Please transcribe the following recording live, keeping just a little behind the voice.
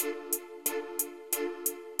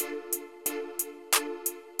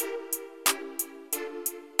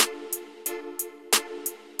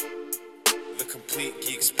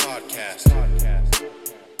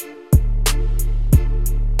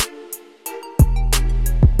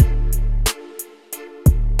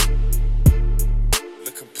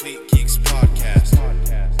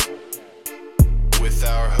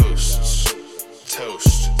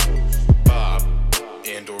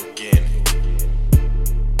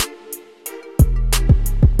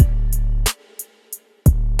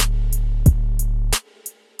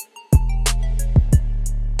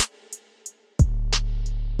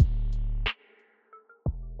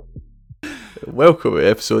welcome to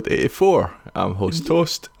episode 84. I'm host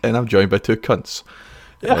Toast, and I'm joined by two cunts.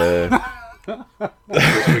 Guess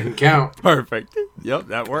we can count. Perfect. Yep,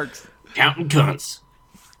 that works. Counting cunts.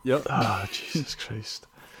 Yep. Ah, Jesus Christ.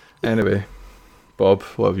 Anyway, Bob,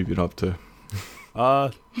 what have you been up to? Whole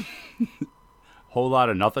lot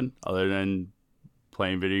of nothing other than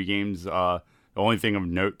playing video games. The only thing of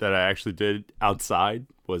note that I actually did outside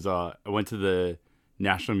was I went to the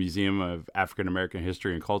National Museum of African American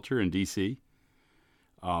History and Culture in DC.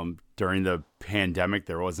 During the pandemic,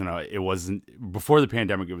 before the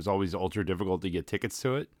pandemic, it was always ultra difficult to get tickets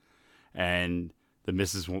to it. And the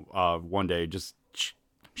missus one day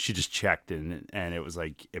she just checked and it was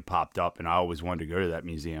like it popped up, and I always wanted to go to that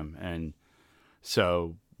museum, and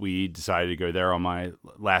so we decided to go there on my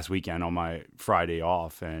last weekend on my Friday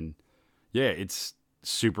off, and yeah, it's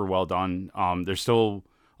super well done. There's still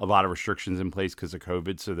a lot of restrictions in place because of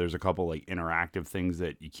COVID, so there's a couple like interactive things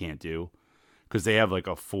that you can't do because they have like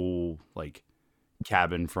a full like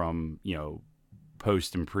cabin from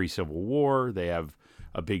post and pre-Civil War. They have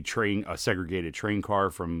a big a segregated train car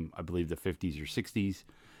from I believe the 50s or 60s.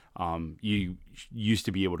 You used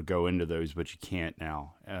to be able to go into those, but you can't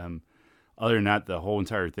now. Other than that, the whole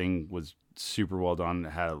entire thing was super well done.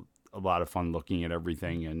 Had a lot of fun looking at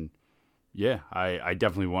everything, and yeah, I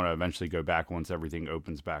definitely want to eventually go back once everything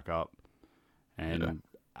opens back up. And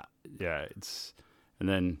and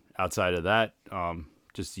then outside of that,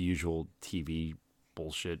 just the usual TV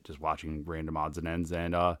bullshit, just watching random odds and ends.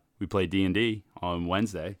 And we played D&D on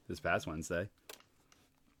this past Wednesday.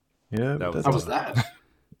 Yeah, how was that?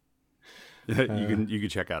 You can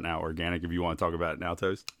check out now Organic if you want to talk about it now,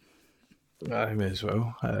 Toast. I may as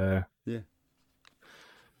well. Yeah.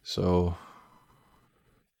 So,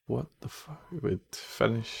 what the fuck? We'd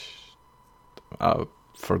finished. I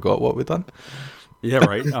forgot what we'd done. Yeah,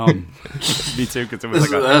 right. Me too, because it was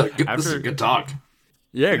this is a good talk.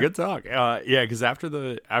 Yeah, good talk. Because after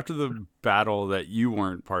the battle that you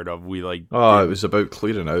weren't part of, we like. Oh, it was about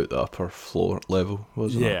clearing out the upper floor level,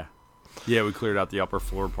 wasn't it? Yeah, we cleared out the upper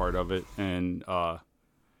floor part of it, and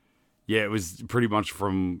it was pretty much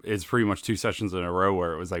it's pretty much 2 sessions in a row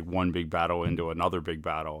where it was like one big battle into another big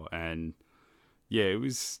battle, and yeah, it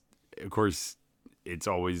was. Of course, it's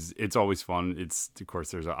always fun. It's of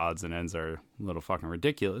course there's odds and ends are a little fucking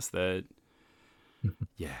ridiculous. That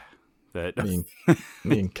me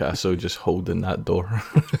and Casso just holding that door.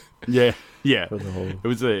 yeah. It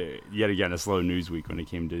was yet again a slow news week when it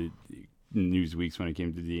came to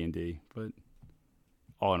D&D, but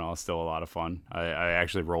all in all, still a lot of fun. I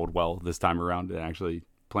actually rolled well this time around and actually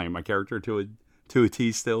playing my character to a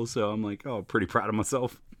T still, so I'm like, pretty proud of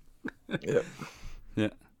myself. Yep. Yeah.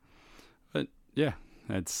 But yeah,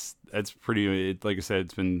 that's pretty. Like I said,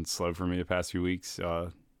 it's been slow for me the past few weeks.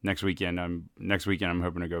 Next weekend I'm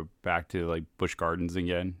hoping to go back to like Busch Gardens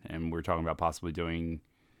again, and we're talking about possibly going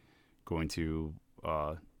to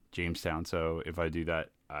Jamestown. So if I do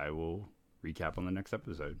that, I will recap on the next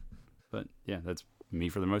episode. But yeah, that's me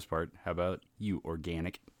for the most part. How about you,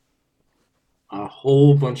 Organic? A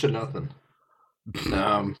whole bunch of nothing.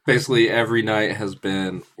 Basically every night has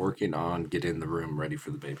been working on getting the room ready for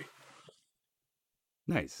the baby.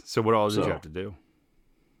 Nice. So what all did you have to do?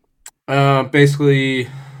 Basically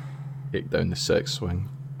take down the sex swing.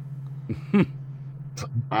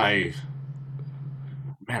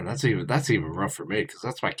 Man, that's even rough for me because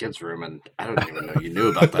that's my kid's room, and I don't even know you knew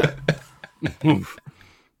about that. I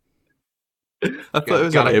thought it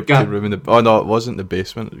was an empty room in the. Oh no, it wasn't the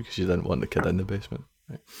basement because you didn't want the kid in the basement.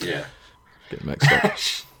 Right. Yeah, get mixed up.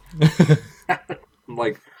 I'm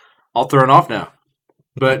like all thrown off now,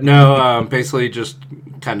 but no. Basically, just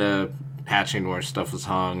kind of patching where stuff was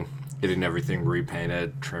hung, getting everything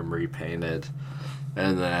repainted, trim repainted,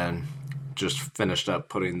 and then just finished up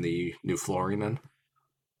putting the new flooring in.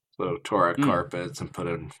 So tore out carpets and put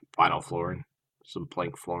in vinyl flooring, some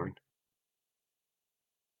plank flooring.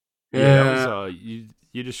 Yeah, that was,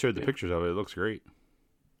 you just showed the pictures of it. It looks great.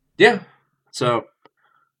 Yeah, so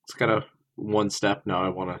it's kind of one step. Now I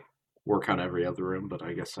want to work on every other room, but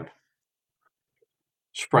I guess I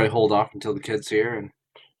should probably hold off until the kid's here and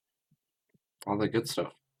all that good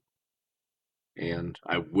stuff. And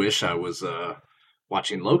I wish I was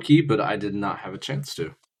watching Loki, but I did not have a chance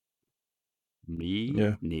to.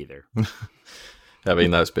 Me neither. I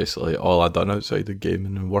mean, that's basically all I've done outside of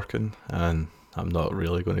gaming and working, and I'm not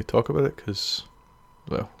really going to talk about it because,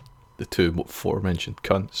 well, the two aforementioned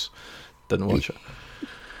cunts didn't watch it.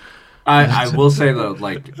 I will say though,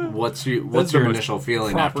 like, what's your initial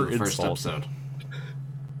feeling after the first episode?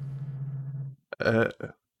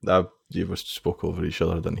 You spoke over each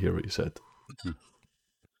other. I didn't hear what you said.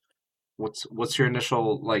 What's your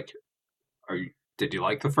initial, like? Did you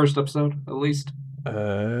like the first episode at least?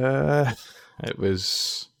 It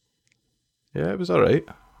was, yeah, it was all right.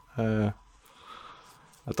 I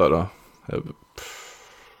don't know.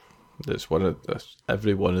 It's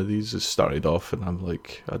every one of these has started off, and I'm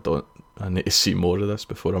like, I need to see more of this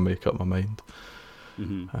before I make up my mind.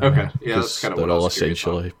 Okay, yeah, that's kind of what they're I all was curious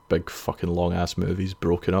on. essentially big fucking long ass movies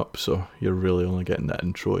broken up, so you're really only getting the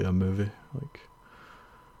intro to a movie. Like,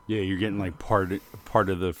 Yeah, you're getting like part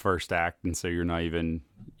of the first act, and so you're not even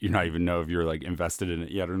know if you're like invested in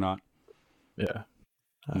it yet or not. yeah.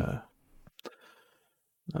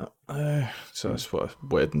 So that's what,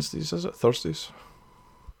 Wednesdays, is it? Thursdays,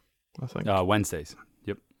 I think. Wednesdays.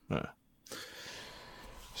 Yep. Yeah.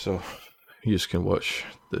 So you just can watch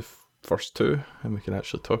the first two, and we can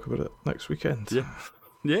actually talk about it next weekend.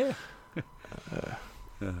 Yeah.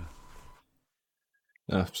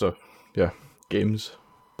 Yeah. So yeah, games,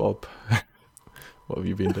 Bob. What have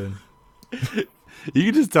you been doing? You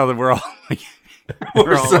can just tell that we're all like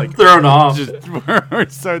We're all so like thrown off. we're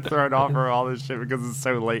so thrown off for all this shit because it's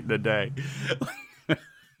so late in the day.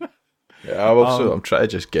 Yeah, I'm trying to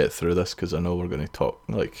just get through this because I know we're going to talk.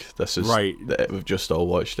 Like, this is Right. We've just all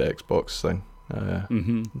watched the Xbox thing,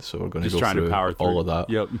 so we're going to Just go trying through to power through all of that.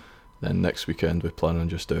 Yep. Then next weekend we plan on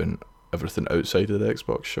just doing everything outside of the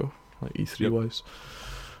Xbox show, like E3 wise.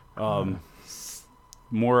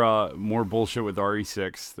 More bullshit with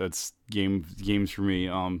RE6. That's games for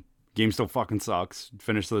me. Game still fucking sucks.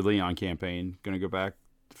 Finished the Leon campaign. Gonna go back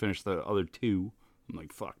finish the other two. I'm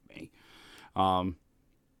like, fuck me.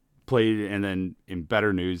 Played, and then in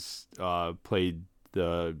better news, played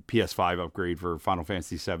the PS5 upgrade for Final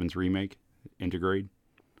Fantasy VII's remake, Intergrade.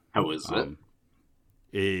 How is it?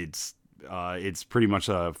 It's pretty much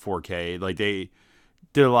a 4K. Like, they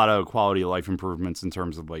did a lot of quality of life improvements in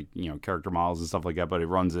terms of, like, character models and stuff like that, but it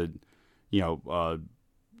runs at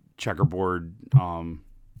checkerboard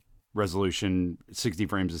resolution, 60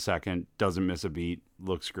 frames a second, doesn't miss a beat,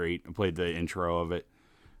 looks great. I played the intro of it.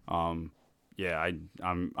 Yeah,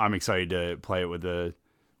 I'm excited to play it with all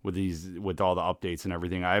the updates and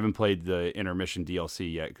everything. I haven't played the intermission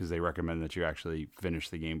DLC yet because they recommend that you actually finish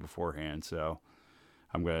the game beforehand. So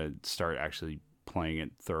I'm gonna start actually playing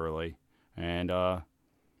it thoroughly. And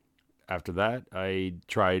after that, I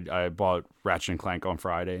bought Ratchet and Clank on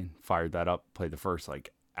Friday, fired that up, played the first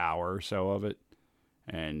like hour or so of it,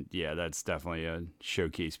 and yeah, that's definitely a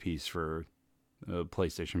showcase piece for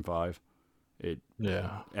PlayStation 5.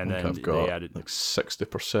 Yeah, and then I've got they added like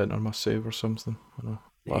 60% on my save or something.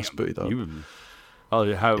 Last booted up.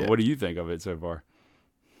 What do you think of it so far?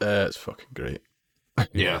 It's fucking great.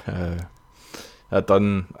 Yeah.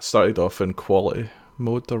 I started off in quality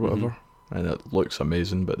mode or whatever, and it looks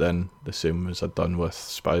amazing. But then the same as I'd done with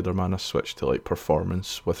Spider-Man, I switched to like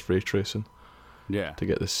performance with ray tracing. Yeah. To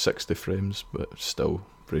get the 60 frames, but still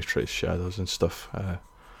ray trace shadows and stuff.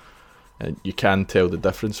 And you can tell the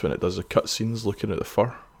difference when it does the cutscenes looking at the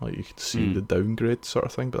fur. Like, you can see the downgrade sort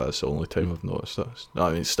of thing, but that's the only time I've noticed that.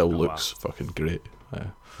 I mean, it still looks fucking great.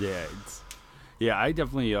 Yeah, I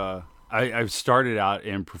definitely I've started out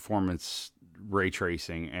in performance ray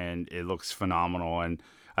tracing, and it looks phenomenal. And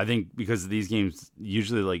I think because these games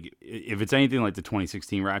usually, like, if it's anything like the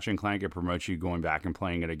 2016 Ratchet and Clank, it promotes you going back and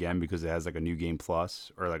playing it again because it has like a new game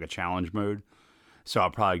plus or like a challenge mode. So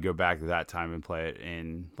I'll probably go back to that time and play it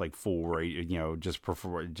in like full rate,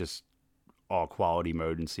 just all quality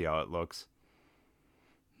mode and see how it looks.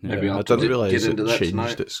 Maybe I I'll didn't get realise into it that changed.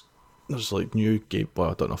 tonight. There's like new game.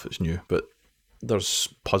 Well, I don't know if it's new, but there's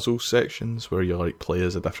puzzle sections where you like play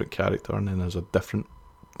as a different character, and then there's a different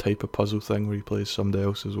type of puzzle thing where you play as somebody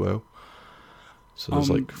else as well. So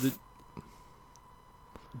there's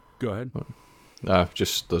Go ahead.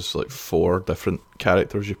 There's like 4 different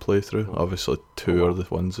characters you play through. Obviously, 2 are the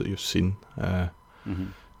ones that you've seen, like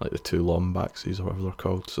the 2 Lombaxes or whatever they're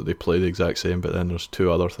called. So they play the exact same, but then there's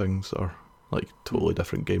 2 other things that are like totally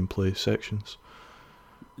different gameplay sections.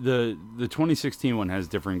 The 2016 one has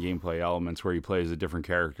different gameplay elements where you play as a different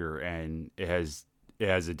character, and it has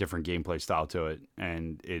a different gameplay style to it,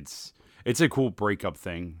 and it's a cool breakup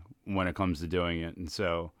thing when it comes to doing it. And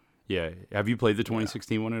so, yeah, have you played the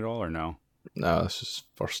 2016 one at all or no? Nah, this is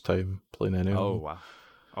first time playing any of them.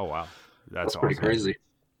 Oh wow, That's awesome. pretty crazy.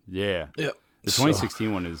 Yeah. Yep. The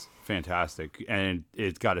 2016 one is fantastic, and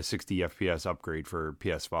it's got a 60 FPS upgrade for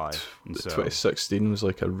PS5. And The so, 2016 was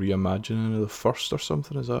like a reimagining of the first or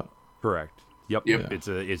something, is that? correct. Yep. Yep. It's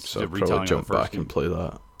So a I'll probably retelling of jump the first back game. and play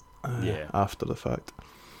that Yeah. after the fact.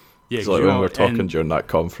 Yeah, It's like when we were talking and- during that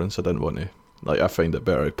conference, I didn't want to. Like, I find it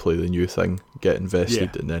better to play the new thing, get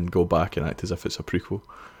invested, and then go back and act as if it's a prequel.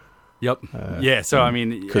 Yep. So I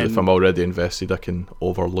mean, Because if I'm already invested, I can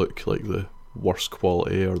overlook like the worse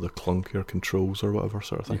quality or the clunkier controls or whatever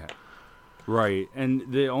sort of thing. Yeah. Right.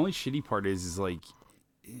 And the only shitty part is like,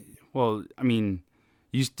 well, I mean,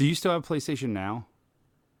 do you still have PlayStation Now?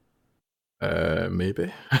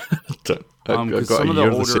 Maybe. I got some a of the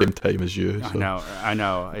year older, the same time as you. So. I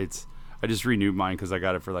know. I just renewed mine because I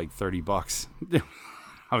got it for like $30.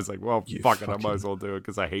 I was like, well, fuck it, I might as well do it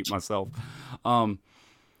because I hate myself.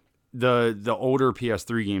 The older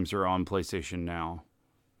PS3 games are on PlayStation Now,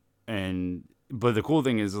 but the cool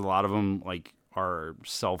thing is a lot of them like are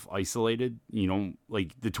self-isolated. You know,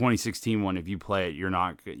 like the 2016 one, if you play it, you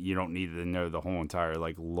don't need to know the whole entire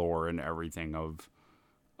like lore and everything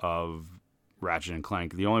of Ratchet and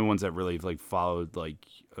Clank. The only ones that really like followed like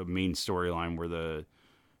a main storyline were the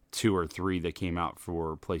 2 or 3 that came out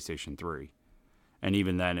for PlayStation 3. And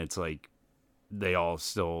even then it's like they all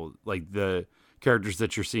still like the characters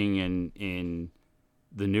that you're seeing in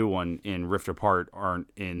the new one in Rift Apart aren't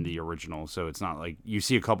in the original. So it's not like you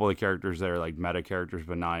see a couple of characters that are like meta characters,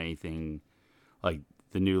 but not anything like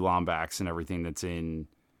the new Lombax and everything that's in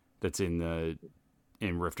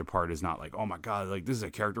Rift Apart is not like, oh my god, like this is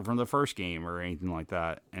a character from the first game or anything like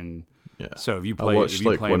that. And so if you play, I watched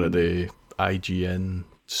like one of the IGN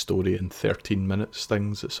story in 13 minutes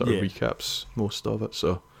things that sort of recaps most of it.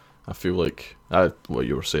 So I feel like what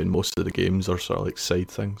you were saying, most of the games are sort of like side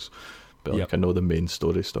things, but like I know the main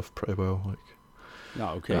story stuff pretty well.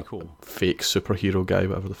 Like, cool. Fake superhero guy,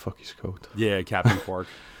 whatever the fuck he's called. Yeah, Captain Quark.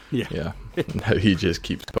 Yeah. And how he just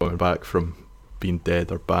keeps coming back from being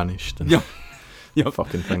dead or banished and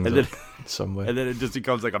fucking things up in some way. And then it just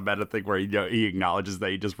becomes like a meta thing where he acknowledges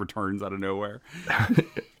that he just returns out of nowhere.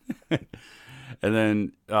 And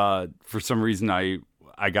then for some reason I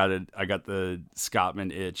got the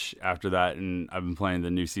Scotsman itch after that, and I've been playing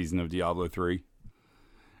the new season of Diablo 3.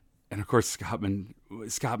 And of course Scotsman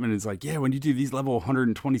is like, yeah, when you do these level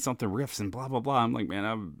 120 something rifts and blah blah blah. I'm like,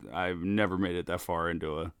 man, I've never made it that far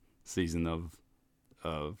into a season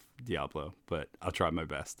of Diablo, but I'll try my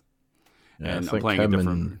best. Yeah, and I think I'm playing him a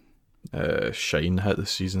different. And Shine hit the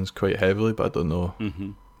seasons quite heavily, but I don't know.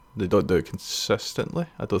 Mm-hmm. They don't do it consistently.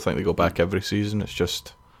 I don't think they go back every season. It's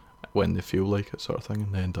just when they feel like it, sort of thing,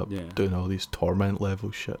 and they end up doing all these torment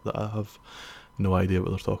level shit that I have no idea what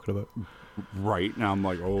they're talking about. Right now, I'm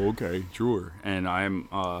like, oh, okay, sure. And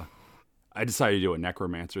I decided to do a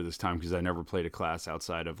necromancer this time because I never played a class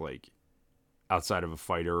outside of a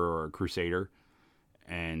fighter or a crusader,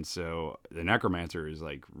 and so the necromancer is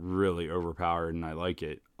like really overpowered, and I like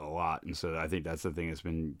it a lot. And so I think that's the thing that's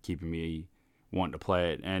been keeping me wanting to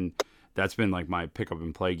play it, and that's been like my pick up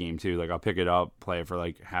and play game too. Like I'll pick it up, play it for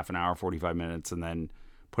like half an hour, 45 minutes, and then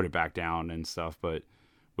put it back down and stuff. But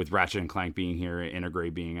with Ratchet and Clank being here,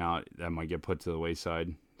 Intergrade being out, that might get put to the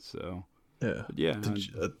wayside. So I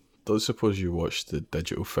don't suppose you watched the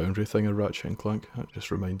Digital Foundry thing of Ratchet and Clank. That just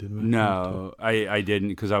reminded me. No, I didn't,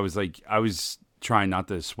 because I was trying not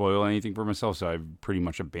to spoil anything for myself, so I've pretty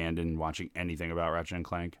much abandoned watching anything about Ratchet and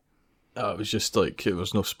Clank. It was just like, it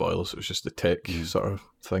was no spoilers, it was just the tech sort of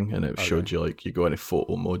thing, and it showed you like, you go into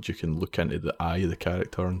photo mode, you can look into the eye of the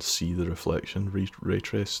character and see the reflection, ray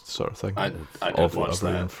traced sort of thing of whatever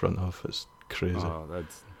you're in front of. It's crazy. Oh,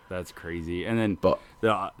 that's crazy. And then, but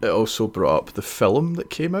it also brought up the film that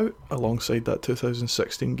came out alongside that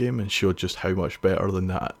 2016 game and showed just how much better than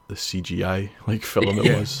that the CGI like film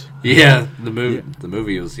it was. Yeah, the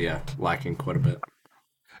movie was lacking quite a bit.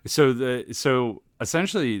 So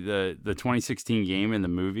essentially the 2016 game and the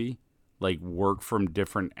movie like work from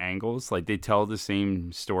different angles. Like they tell the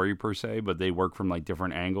same story per se, but they work from like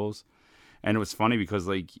different angles. And it was funny because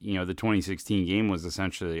like, you know, the 2016 game was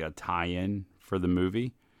essentially a tie-in for the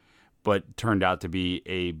movie, but turned out to be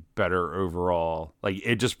a better overall. Like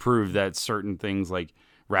it just proved that certain things like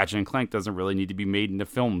Ratchet and Clank doesn't really need to be made into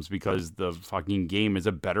films because the fucking game is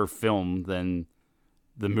a better film than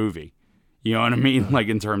the movie. You know what I mean? Like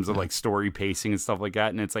in terms of like story pacing and stuff like that.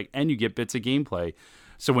 And it's like, and you get bits of gameplay.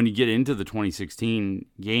 So when you get into the 2016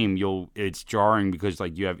 game, it's jarring because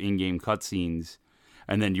like you have in-game cutscenes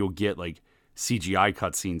and then you'll get like CGI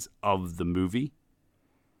cutscenes of the movie.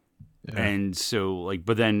 Yeah. And so like,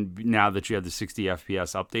 but then now that you have the 60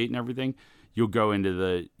 FPS update and everything, you'll go into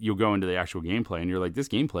the actual gameplay and you're like, this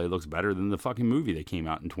gameplay looks better than the fucking movie that came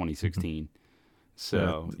out in 2016. Mm-hmm.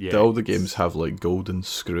 So all the games have like golden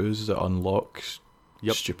screws that unlock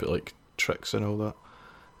stupid like tricks and all that.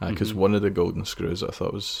 Because one of the golden screws I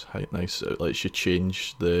thought was nice. It lets you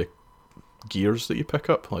change the gears that you pick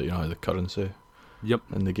up, like, you know, the currency.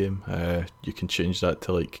 In the game, you can change that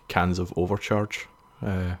to like cans of overcharge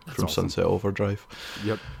from awesome. Sunset Overdrive.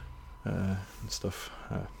 and stuff.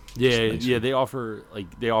 Yeah, nice. yeah, they offer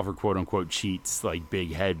quote unquote cheats, like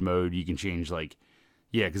big head mode. You can change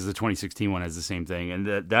because the 2016 one has the same thing,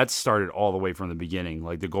 and that started all the way from the beginning.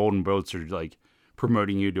 Like the golden boats are like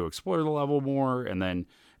promoting you to explore the level more, and then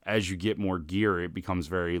as you get more gear, it becomes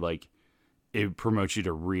very like it promotes you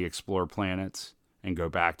to re-explore planets and go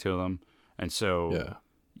back to them. And so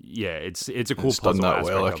it's a cool. It's done puzzle that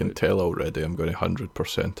well. I aspect can of it. tell already. I'm going to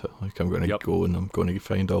 100% it. Like I'm going to go and I'm going to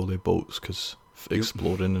find all the boats because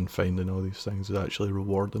exploring and finding all these things is actually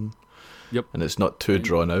rewarding. Yep. And it's not too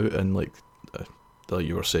drawn out, and like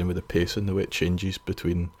you were saying with the pacing, the way it changes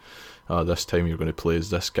between this time you're going to play as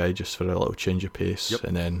this guy just for a little change of pace,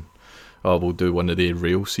 and then we'll do one of the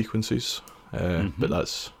rail sequences. But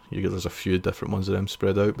there's a few different ones of them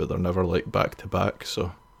spread out, but they're never like back to back,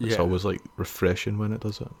 so it's always like refreshing when it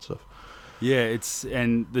does it and stuff. Yeah,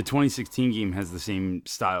 and the 2016 game has the same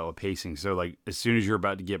style of pacing. So like as soon as you're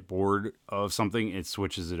about to get bored of something, it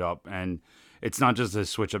switches it up, and it's not just a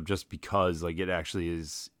switch up just because like it actually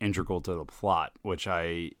is integral to the plot, which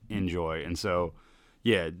I enjoy. And so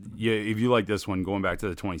if you like this one, going back to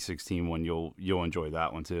the 2016 one, you'll enjoy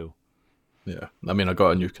that one too. Yeah, I mean I got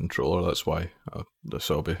a new controller, that's why I'll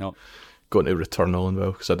be going to Returnal and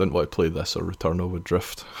because I didn't want to play this or Returnal with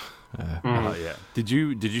Drift. Yeah. Did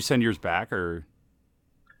you send yours back, or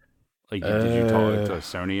like did you talk to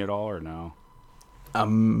Sony at all, or no? I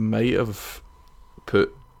might have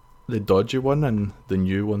put the dodgy one in the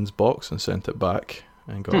new one's box and sent it back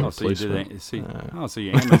and got a replacement. So you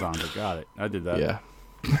Amazoned it. Got it. I did that. Yeah.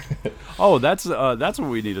 Oh, that's what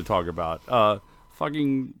we need to talk about.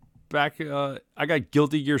 Fucking back. I got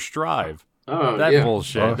Guilty Gear Strive. Oh, that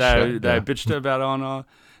bullshit that I yeah. bitched about on.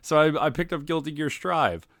 So I picked up Guilty Gear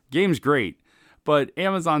Strive. Game's great, but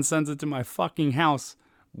Amazon sends it to my fucking house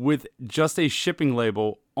with just a shipping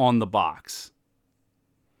label on the box.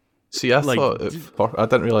 See, I thought I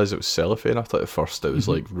didn't realize it was cellophane. I thought at first it was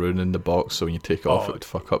like ruining the box, so when you take it off, it would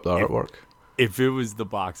fuck up the artwork. If it was the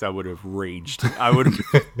box, I would have raged. I would have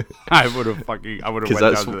went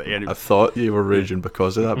down to the anime. I thought you were raging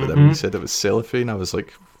because of that, but then when you said it was cellophane, I was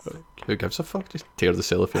like, who gives a fuck? Just tear the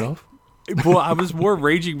cellophane off. Well, I was more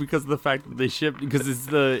raging because of the fact that they shipped, because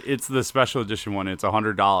it's the special edition one. It's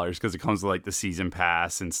 $100 because it comes with like the season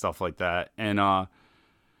pass and stuff like that. And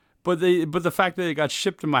but the fact that it got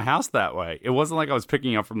shipped to my house that way, it wasn't like I was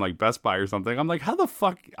picking up from like Best Buy or something. I'm like, how the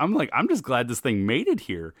fuck? I'm just glad this thing made it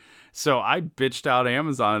here. So I bitched out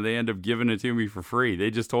Amazon and they ended up giving it to me for free.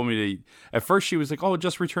 They just told me at first she was like, oh,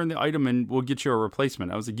 just return the item and we'll get you a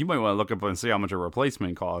replacement. I was like, you might want to look up and see how much a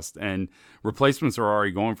replacement costs. And replacements are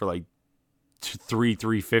already going for like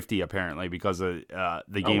 $350 apparently, because of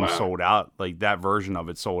the game sold out. Like that version of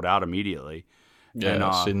it sold out immediately. Yeah, and,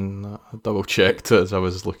 I've seen that. I double checked as I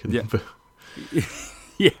was looking. Yeah.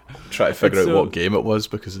 Yeah. Try to figure out what game it was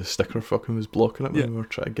because the sticker fucking was blocking it when we were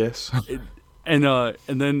trying to guess. And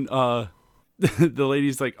then the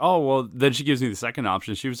lady's like, oh, well, then she gives me the second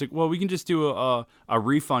option. She was like, well, we can just do a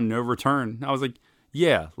refund, no return. I was like,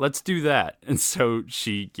 yeah, let's do that. And so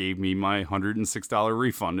she gave me my $106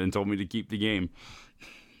 refund and told me to keep the game.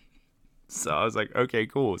 So I was like, okay,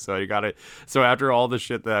 cool. So I got it. So after all the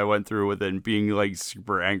shit that I went through with it and being like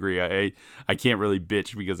super angry, I can't really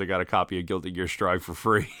bitch because I got a copy of Guilty Gear Strive for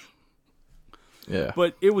free. Yeah.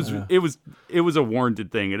 But it was a warranted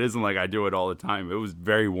thing. It isn't like I do it all the time. It was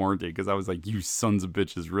very warranted because I was like, you sons of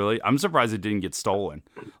bitches, really? I'm surprised it didn't get stolen.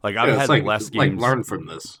 Like I've had less games. Like learn from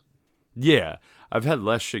this. Yeah. I've had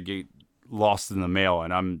less shit get lost in the mail,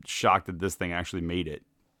 and I'm shocked that this thing actually made it.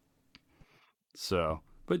 So,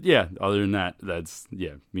 but yeah, other than that, that's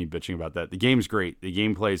me bitching about that. The game's great. The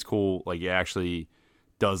gameplay is cool. Like it actually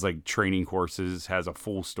does like training courses, has a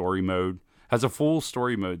full story mode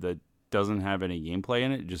that doesn't have any gameplay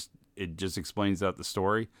in it. It just explains out the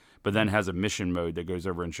story, but then has a mission mode that goes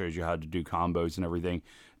over and shows you how to do combos and everything.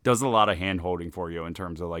 Does a lot of hand holding for you in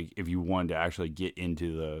terms of like if you wanted to actually get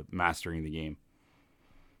into the mastering the game.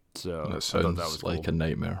 So that sounds that was like cool. A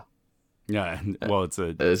nightmare. Yeah, well, it's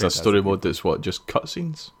a story mode that's what, just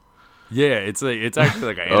cutscenes? Yeah, it's actually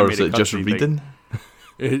like an animated. Or is it just reading?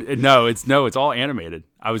 No, it's all animated.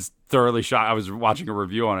 I was thoroughly shocked. I was watching a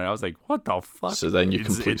review on it. I was like, what the fuck? So then you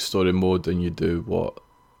complete story mode and you do what?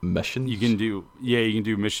 Missions? You can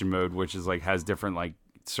do mission mode, which is like has different like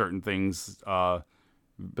certain things. But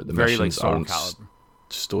the very missions like aren't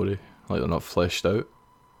story, like they're not fleshed out.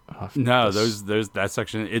 No, there's that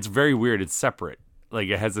section. It's very weird. It's separate. Like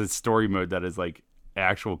it has a story mode that is like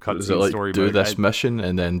actual Is it cutscene like story do mode. this mission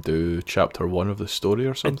and then do chapter 1 of the story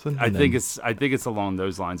or something? I and think then- it's along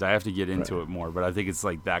those lines. I have to get into it more, but I think it's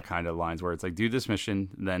like that kind of lines where it's like do this mission,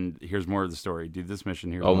 then here's more of the story. Do this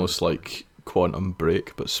mission, here's almost more of the like Quantum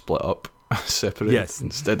Break, but split up, separate. Yes.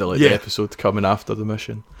 Instead of like Yeah. the episode coming after the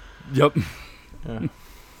mission. story. Yep. Yeah,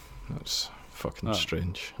 that's fucking Oh.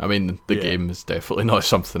 strange. I mean, the Yeah. game is definitely not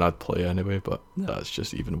something I'd play anyway, but that's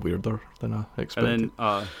just even weirder than I expected.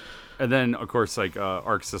 And then of course like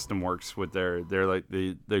Arc System Works with they're like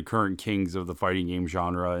the current kings of the fighting game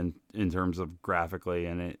genre in terms of graphically,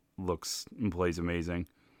 and it looks and plays amazing.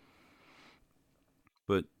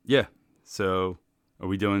 But yeah, so are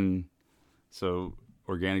we doing so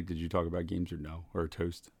organic? Did you talk about games or no, or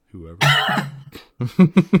toast whoever?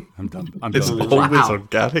 I'm done. It's done. Wow. always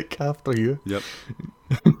organic after you. Yep.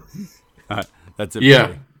 That's it. Yeah.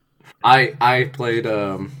 For me. I played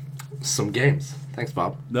some games. Thanks,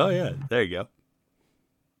 Bob. No, yeah. There you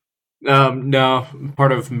go. No,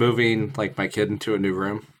 part of moving like my kid into a new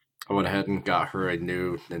room, I went ahead and got her a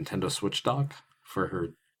new Nintendo Switch dock for her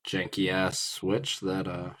janky ass Switch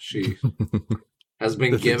that she has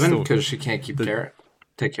been The thing's given still- because she can't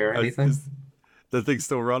take care of anything. Is the thing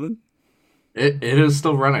still running? It is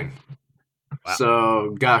still running. Wow.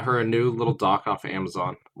 So got her a new little dock off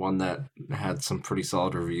Amazon, one that had some pretty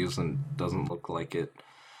solid reviews and doesn't look like it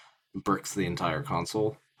bricks the entire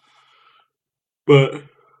console. But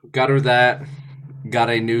got her that, got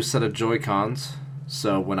a new set of Joy-Cons,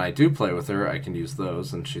 so when I do play with her, I can use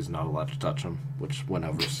those, and she's not allowed to touch them, which went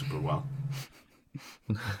over super well.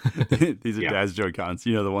 These are Yeah. Dad's Joy-Cons.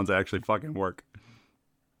 You know, the ones that actually fucking work.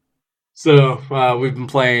 So we've been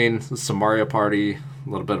playing some Mario Party, a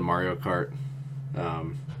little bit of Mario Kart,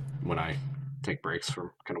 when I take breaks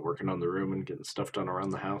from kind of working on the room and getting stuff done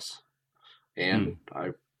around the house. And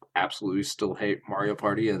I absolutely still hate Mario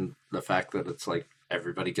Party and the fact that it's like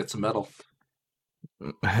everybody gets a medal.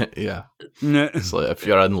 Yeah, Nah. it's like if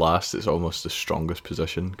you're in last, it's almost the strongest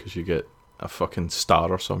position because you get a fucking star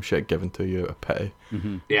or some shit given to you out of pity,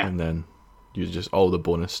 Yeah. and then you just all the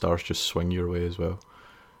bonus stars just swing your way as well.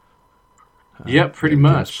 Yep, pretty Yeah,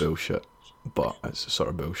 much. It's bullshit, but it's the sort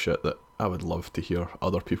of bullshit that I would love to hear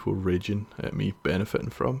other people raging at me benefiting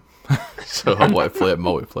from. So I want to play it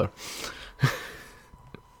multiplayer.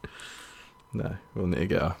 Nah, we'll need to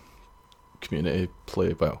get a community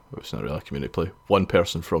play. Well, it's not really a community play. One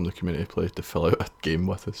person from the community play to fill out a game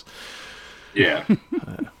with us. Yeah.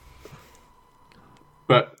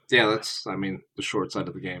 But yeah, that's the short side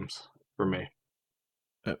of the games for me.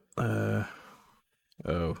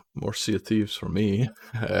 More Sea of Thieves for me.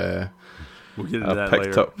 We'll get into I that picked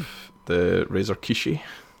later. up the Razor Kishi.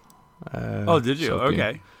 Oh, did you? so I've been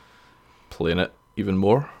Okay. Playing it even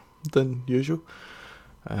more than usual.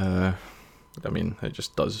 It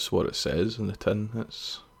just does what it says in the tin.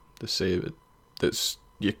 It's they say it's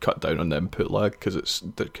you cut down on the input lag because it's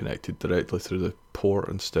connected directly through the port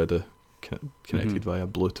instead of connected via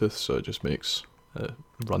Bluetooth, so it just makes it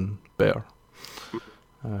run better.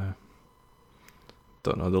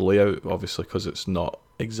 Don't know the layout, obviously, because it's not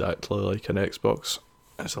exactly like an Xbox.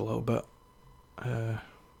 It's a little bit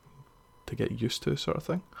to get used to, sort of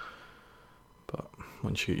thing. But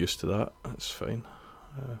once you get used to that, it's fine.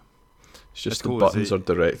 It's just That's cool, the is buttons it- are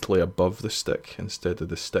directly above the stick instead of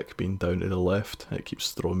the stick being down to the left. It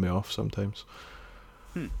keeps throwing me off sometimes.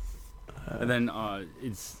 And then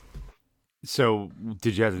it's so.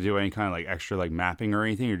 Did you have to do any kind of like extra like mapping or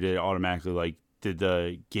anything, or did it automatically did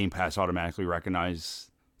the Game Pass automatically recognize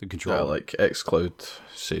the control? Yeah, like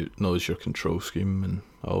xCloud knows your control scheme and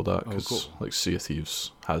all that because cool. like Sea of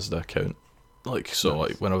Thieves has the account. Like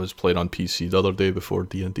when I was playing on PC the other day before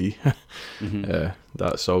D&D,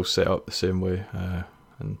 that's all set up the same way,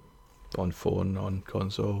 and on phone, on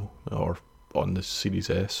console, or on the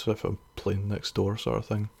Series S if I'm playing next door, sort of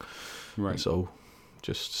thing. Right. It's all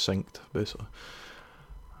just synced basically.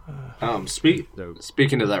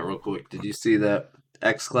 Speaking of that real quick, did you see that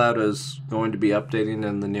xCloud is going to be updating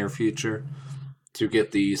in the near future to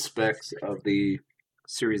get the specs of the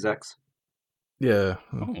Series X? Yeah,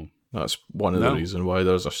 Oh. that's one of the reasons why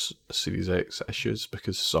there's a Series X issues,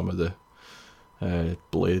 because some of the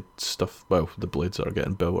blade stuff, well, the blades that are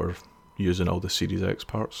getting built are using all the Series X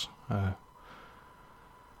parts.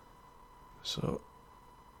 So,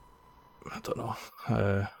 I don't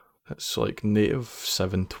know. It's like native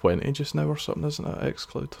 720 just now or something, isn't it,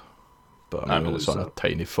 xCloud? But I mean, it's on a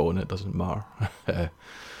tiny phone, it doesn't matter.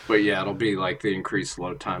 But yeah, it'll be like the increased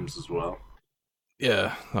load times as well.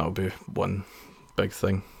 Yeah, that'll be one big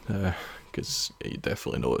thing, because you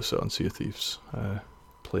definitely notice it on Sea of Thieves,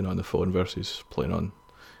 playing on the phone versus playing on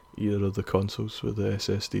either of the consoles with the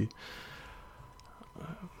SSD.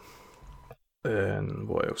 And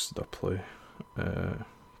what else did I play?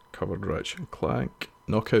 Covered Ratchet and Clank,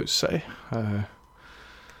 Knockout City.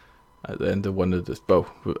 At the end of one of the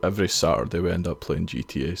every Saturday we end up playing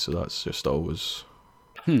GTA, so that's just always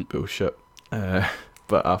bullshit.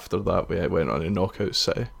 But after that we went on to Knockout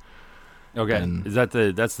City. Okay, And that's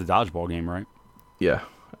the dodgeball game, right? yeah,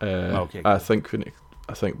 Okay, I cool.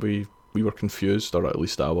 think we were confused, or at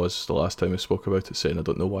least I was the last time we spoke about it, saying I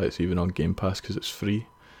don't know why it's even on Game Pass because it's free.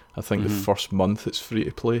 I think the first month it's free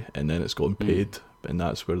to play, and then it's going paid, and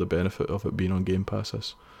that's where the benefit of it being on Game Pass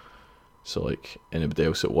is. So like anybody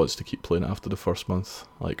else that wants to keep playing it after the first month,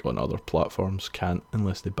 like on other platforms, can't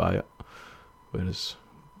unless they buy it. Whereas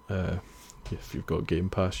if you've got Game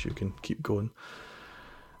Pass, you can keep going.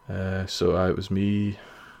 So it was me,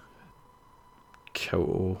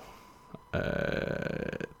 Kyoto,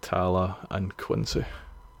 Tala, and Quincy.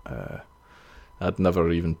 I'd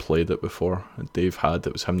never even played it before. Dave had.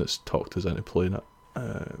 It was him that's talked us into playing it.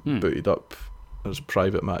 Booted up. There's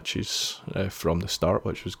private matches from the start,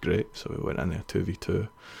 which was great. So we went in there 2v2.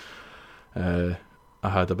 I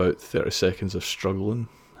had about 30 seconds of struggling,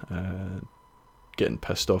 getting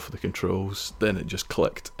pissed off with the controls. Then it just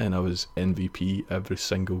clicked, and I was MVP every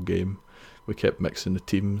single game. We kept mixing the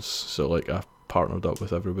teams, so like I partnered up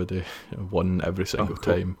with everybody, won every single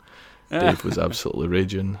time. Dave was absolutely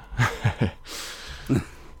raging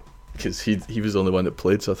because he was the only one that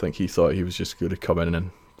played, so I think he thought he was just going to come in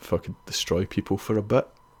and fucking destroy people for a bit,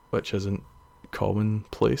 which isn't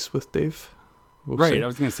commonplace with Dave. We'll Right, see. I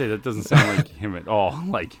was gonna say that doesn't sound like him at all.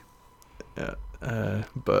 Like,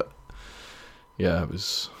 But yeah,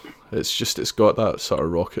 it's got that sort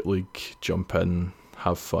of Rocket League jump in,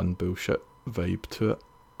 have fun bullshit vibe to it.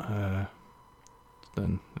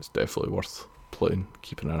 Then it's definitely worth playing,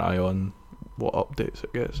 keeping an eye on what updates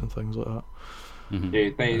it gets and things like that. Do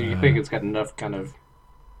you think it's got enough kind of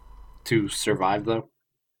to survive though?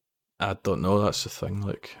 I don't know. That's the thing,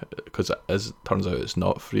 like, because it turns out it's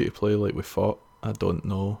not free to play like we thought. I don't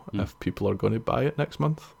know if people are going to buy it next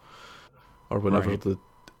month or whenever Right. the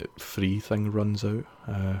free thing runs out.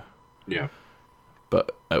 Yeah.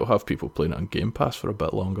 But it'll have people playing it on Game Pass for a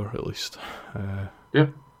bit longer, at least. Yeah.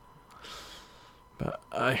 But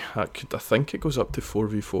I think it goes up to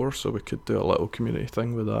 4v4, so we could do a little community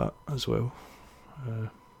thing with that as well.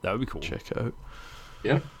 that would be cool. Check it out.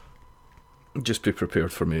 Yeah. Just be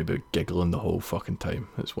prepared for me about giggling the whole fucking time.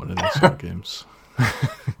 It's one of those sort of games. Son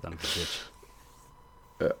of a bitch.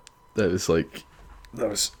 There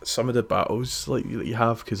was some of the battles like that you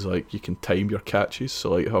have, because like you can time your catches.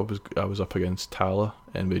 So like I was up against Tala,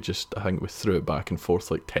 and I think we threw it back and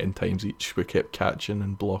forth like 10 times each. We kept catching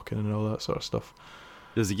and blocking and all that sort of stuff.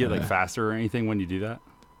 Does it get like faster or anything when you do that?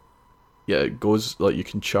 Yeah, it goes like you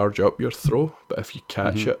can charge up your throw, but if you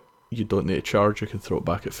catch it, you don't need to charge. You can throw it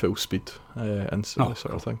back at full speed instantly,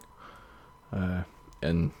 sort of thing.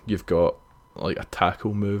 And you've got like a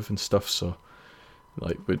tackle move and stuff. So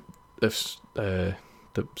like if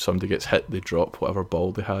somebody gets hit, they drop whatever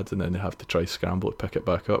ball they had, and then they have to try scramble to pick it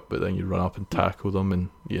back up. But then you run up and tackle them, and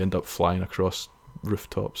you end up flying across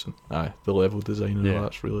rooftops. And the level design and all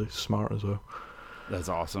that's really smart as well. That's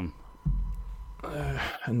awesome.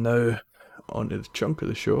 And now on to the chunk of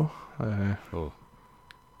the show.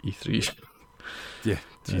 E3. Yeah,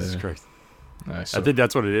 Jesus Christ. So I think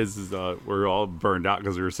that's what it is we're all burned out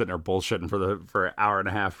because we were sitting there bullshitting for an hour and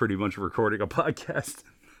a half, pretty much recording a podcast.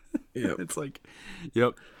 Yep. It's like,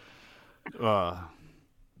 yep. So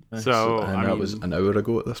and that was an hour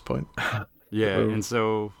ago at this point. Yeah, and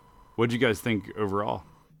so what did you guys think overall?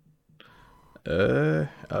 I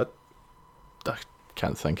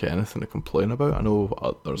can't think of anything to complain about. I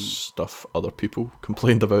know there's stuff other people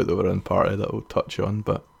complained about that were in party that we'll touch on,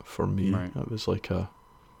 but for me, it was like I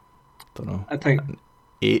don't know. I think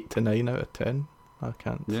 8 to 9 out of 10. I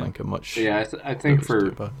can't think of much. Yeah, I think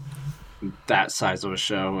for that size of a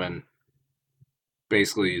show and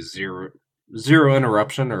basically zero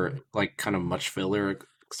interruption or like kind of much filler,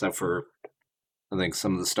 except for I think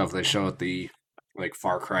some of the stuff they show at the like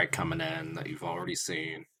Far Cry coming in that you've already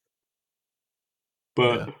seen.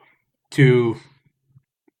 But to,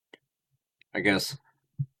 I guess,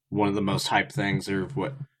 one of the most hyped things or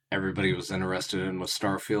what everybody was interested in was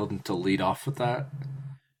Starfield, and to lead off with that.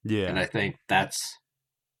 Yeah. And I think that's...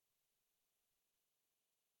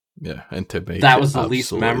 Yeah, and to make that was the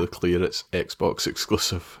least clear it's Xbox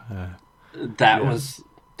exclusive. That was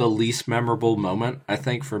the least memorable moment, I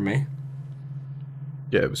think, for me.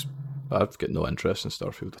 Yeah, it was... I've got no interest in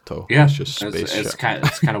Starfield at all. Yeah, it's just space it's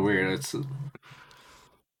kind of weird. It's...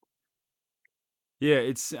 Yeah,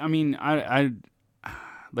 it's. I mean, I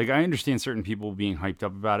like I understand certain people being hyped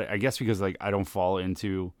up about it. I guess because like I don't fall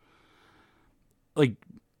into like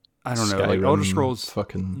I don't know, like Elder Skyrim Scrolls.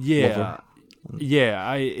 fucking Yeah, lover.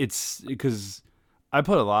 yeah. It's because I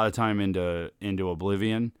put a lot of time into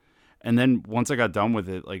Oblivion, and then once I got done with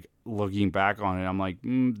it, like looking back on it, I'm like,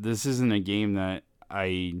 this isn't a game that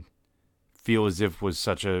I feel as if was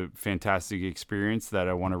such a fantastic experience that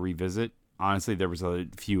I want to revisit. Honestly, there was a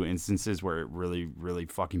few instances where it really, really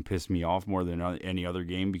fucking pissed me off more than any other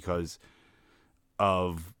game because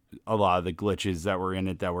of a lot of the glitches that were in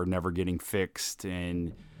it that were never getting fixed,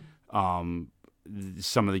 and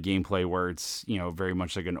some of the gameplay where it's, you know, very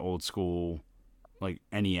much like an old school like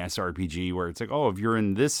NES RPG where it's like, oh, if you're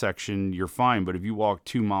in this section, you're fine, but if you walk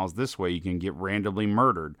 2 miles this way, you can get randomly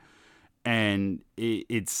murdered. And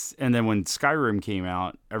and then when Skyrim came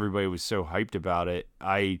out, everybody was so hyped about it.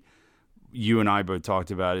 You and I both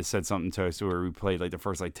talked about it, said something to us where we played like the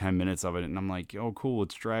first like 10 minutes of it, and I'm like, oh cool,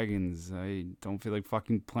 it's dragons. I don't feel like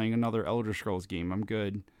fucking playing another Elder Scrolls game. I'm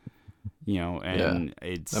good. You know, and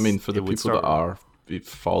I mean, for the people that are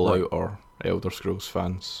Fallout or Elder Scrolls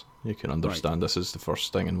fans, you can understand this is the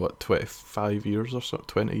first thing in what, 25 years or so,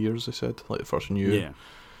 20 years they said, like the first new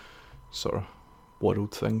sort of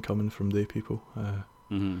world thing coming from the people.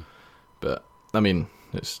 But I mean,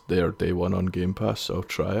 it's their day one on Game Pass, so I'll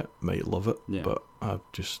try it. Might love it, but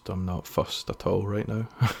I'm not fussed at all right now.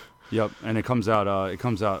 Yep, and it comes out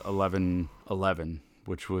 11/11,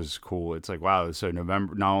 which was cool. It's like, wow, so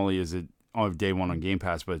November. Not only is it on day one on Game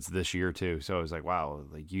Pass, but it's this year too. So I was like, wow,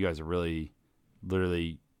 like you guys are really,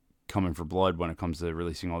 literally coming for blood when it comes to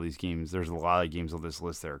releasing all these games. There's a lot of games on this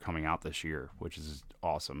list that are coming out this year, which is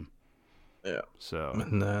awesome. Yeah. So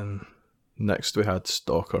and then next we had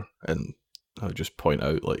Stalker, and I'll just point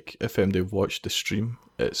out, like, if anybody watched the stream,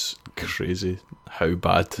 it's crazy how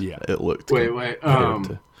bad it looked. Wait.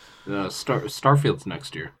 Starfield's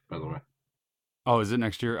next year, by the way. Oh, is it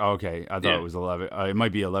next year? Oh, okay. I thought it was 11. It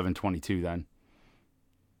might be 11/22 then.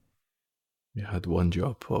 You had one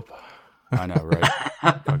job, Bob. I know, right?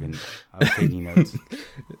 Fucking, I was taking notes.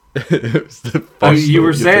 It was the first you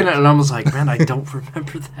were saying it, and I was like, man, I don't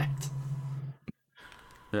remember that.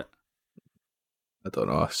 Yeah. I don't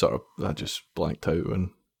know. I just blanked out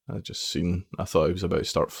when I thought I was about to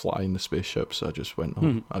start flying the spaceship, so I just went,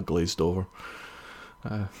 I glazed over.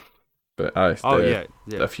 But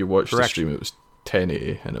if you watch the stream, it was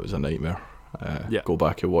 1080 and it was a nightmare. Go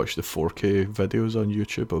back and watch the 4K videos on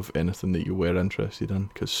YouTube of anything that you were interested in,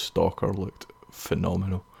 because Stalker looked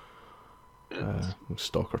phenomenal.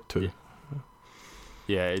 Stalker 2.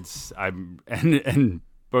 Yeah, and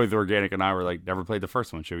both Organic and I were like, never played the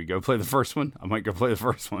first one. Should we go play the first one? I might go play the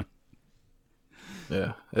first one.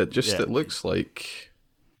 Yeah, it looks like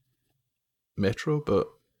Metro, but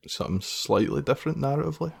something slightly different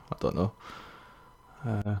narratively. I don't know.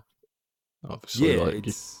 Obviously,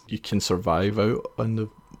 you can survive out in the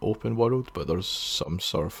open world, but there's some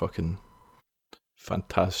sort of fucking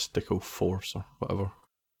fantastical force or whatever.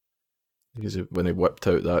 Because when he whipped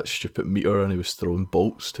out that stupid meter and he was throwing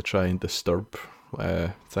bolts to try and disturb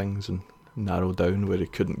things and narrow down where he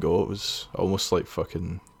couldn't go, it was almost like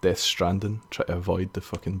fucking Death Stranding, try to avoid the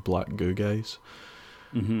fucking black goo guys.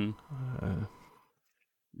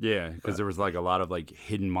 Yeah, because there was like a lot of like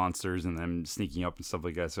hidden monsters and them sneaking up and stuff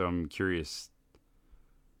like that. So I'm curious.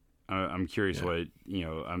 What, you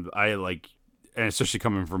know. I like, and especially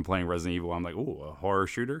coming from playing Resident Evil, I'm like, oh, a horror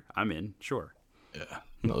shooter. I'm in, sure. Yeah,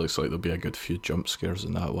 it looks like there'll be a good few jump scares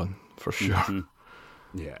in that one for sure.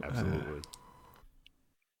 Yeah, absolutely.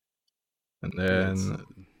 And then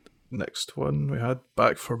next one we had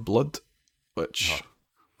Back 4 Blood, which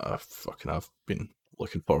I've been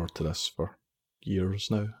looking forward to this for years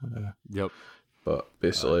now. Yep. But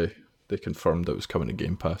basically, they confirmed it was coming to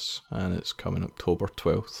Game Pass, and it's coming October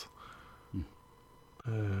 12th.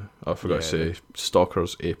 I forgot to say,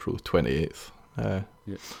 Stalker's April 28th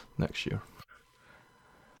next year.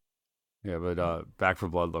 Yeah, but Back 4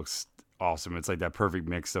 Blood looks awesome. It's like that perfect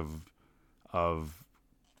mix of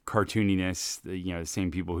cartooniness, you know, the same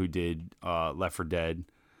people who did Left 4 Dead,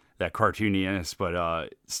 that cartooniness, but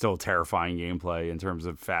still terrifying gameplay in terms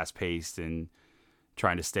of fast-paced and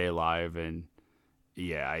trying to stay alive. And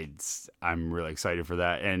I'm really excited for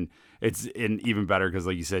that. And it's even better because,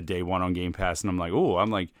 like you said, day one on Game Pass, and I'm like,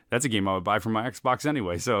 that's a game I would buy for my Xbox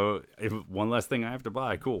anyway. So one less thing I have to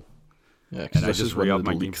buy, cool. Yeah, because this is one of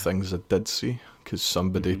the leak things I did see, because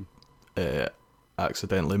somebody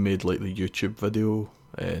accidentally made like the YouTube video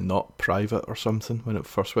not private or something when it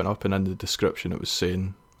first went up, and in the description it was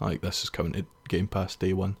saying like this is coming to Game Pass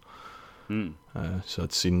day one. So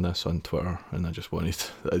I'd seen this on Twitter, and I just wanted.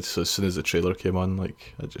 So as soon as the trailer came on,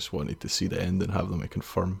 like I just wanted to see the end and have them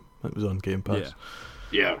confirm it was on Game Pass.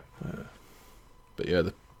 Yeah. But yeah,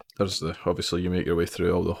 there's obviously you make your way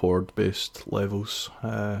through all the horde-based levels,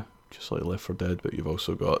 just like Left 4 Dead, but you've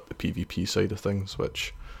also got the PvP side of things,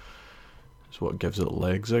 which is what gives it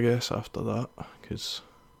legs, I guess, after that, because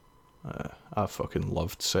I fucking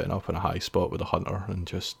loved setting up in a high spot with a hunter and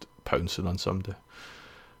just pouncing on somebody.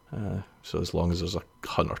 So as long as there's a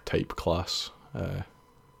hunter-type class,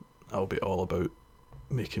 I'll be all about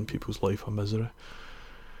making people's life a misery.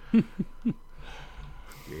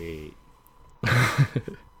 Great.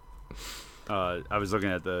 I was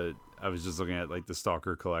just looking at like the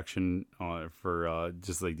Stalker collection for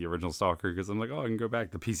just like the original Stalker, because I'm like, oh, I can go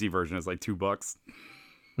back. The PC version is like $2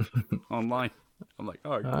 online. I'm like,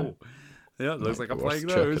 oh, cool. Yeah, it looks like I'm playing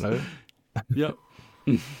those. Yep.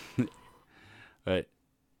 But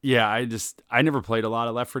yeah, I never played a lot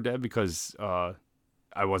of Left 4 Dead because I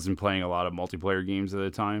wasn't playing a lot of multiplayer games at the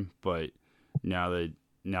time. But now that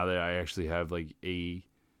I actually have like a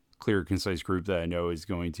clear, concise group that I know is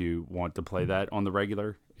going to want to play that on the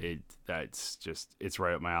regular, it's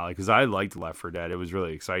right up my alley, because I liked Left 4 Dead. It was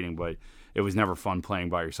really exciting, but it was never fun playing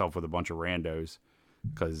by yourself with a bunch of randos,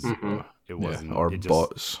 because it wasn't, or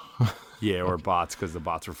bots. Yeah, or bots, because the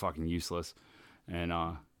bots were fucking useless. And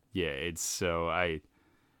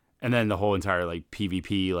and then the whole entire like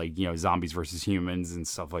PvP, like, you know, zombies versus humans and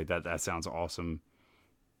stuff like that, that sounds awesome.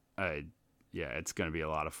 Yeah, it's gonna be a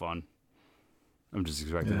lot of fun. I'm just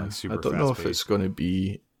expecting like super fast. I don't know if it's going to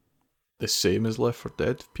be the same as Left 4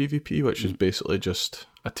 Dead PvP, which is basically just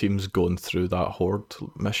a team's going through that horde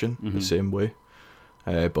mission the same way,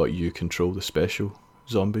 but you control the special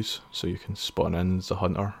zombies, so you can spawn in as a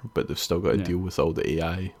hunter, but they've still got to deal with all the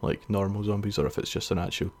AI like normal zombies, or if it's just an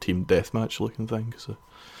actual team deathmatch looking thing. So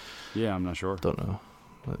yeah, I'm not sure. Don't know.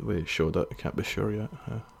 The way it showed it, I can't be sure yet.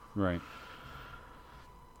 Right.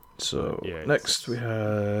 So next we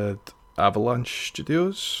had Avalanche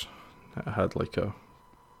Studios. It had like a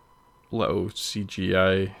little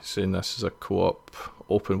CGI saying this is a co-op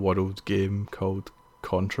open world game called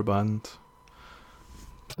Contraband.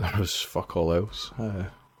 There was fuck all else.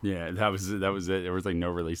 Yeah, that was it. There was like no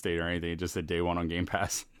release date or anything. It just said day one on Game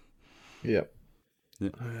Pass. Yep.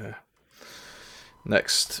 Yeah.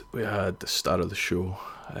 Next we had the star of the show.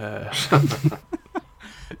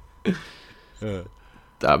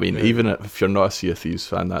 I mean, even if you're not a Sea of Thieves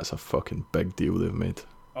fan, that's a fucking big deal they've made.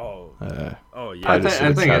 Yeah.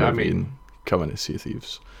 I think coming to Sea of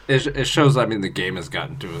Thieves. It shows. I mean, the game has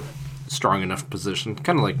gotten to a strong enough position,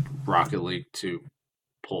 kind of like Rocket League, to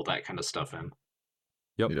pull that kind of stuff in.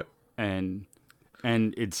 Yep. Yeah. And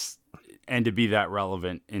to be that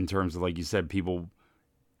relevant in terms of, like you said,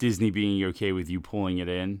 Disney being okay with you pulling it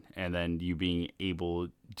in, and then you being able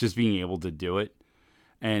to do it.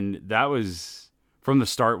 And that was from the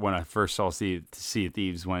start when I first saw Sea of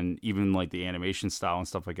Thieves, when even like the animation style and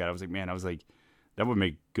stuff like that, I was like, that would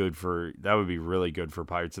be really good for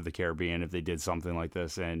Pirates of the Caribbean if they did something like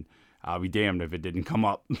this, and I'll be damned if it didn't come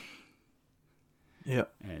up. Yeah.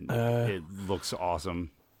 And it looks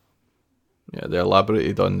awesome. Yeah, they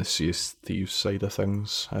elaborated on the Sea of Thieves side of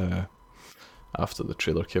things. After the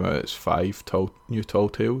trailer came out, it's 5 new Tall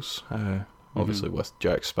Tales. Obviously with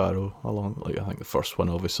Jack Sparrow along. Like, I think the first one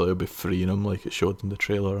obviously will be freeing him like it showed in the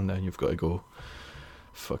trailer, and then you've got to go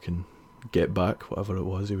fucking get back whatever it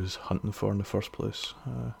was he was hunting for in the first place.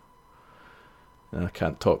 And I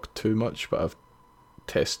can't talk too much, but I've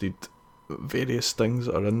tested various things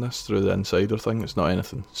that are in this through the Insider thing. It's not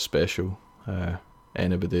anything special.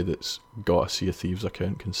 Anybody that's got a Sea of Thieves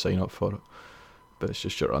account can sign up for it, but it's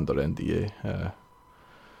just you're under NDA.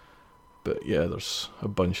 But yeah, there's a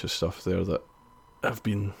bunch of stuff there that have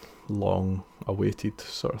been long awaited,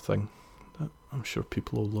 sort of thing, that I'm sure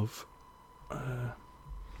people will love.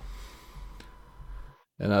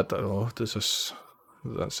 And I don't know,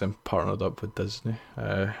 that's them partnered up with Disney.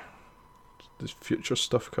 Does future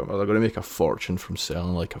stuff come? They're going to make a fortune from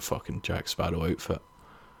selling like a fucking Jack Sparrow outfit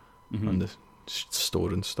on the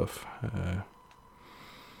store and stuff.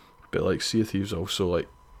 But like Sea of Thieves also, like,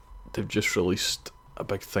 they've just released a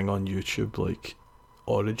big thing on YouTube, like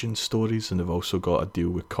origin stories, and they've also got a deal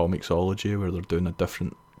with Comixology where they're doing a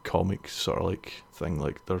different comics sort of like thing.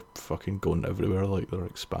 Like, they're fucking going everywhere, like they're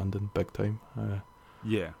expanding big time.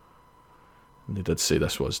 Yeah. And they did say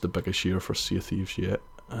this was the biggest year for Sea of Thieves yet,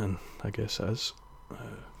 and I guess it is.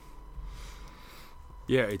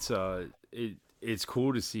 Yeah, it's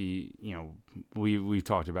cool to see. You know, we've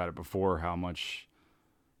talked about it before, how much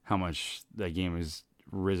that game has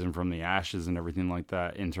risen from the ashes and everything like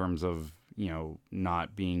that, in terms of,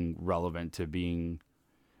 not being relevant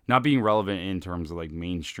not being relevant in terms of like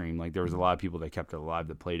mainstream. Like there was a lot of people that kept it alive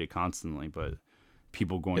that played it constantly, but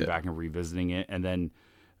people going back and revisiting it. And then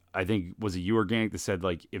I think, was it you, Organic, that said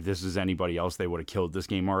like if this was anybody else, they would have killed this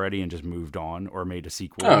game already and just moved on or made a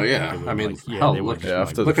sequel. Oh yeah, I mean, hell, look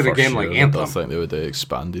at a game like Anthem. I think they would have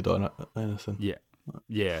expanded on it. Anything.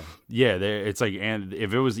 Yeah. It's like, and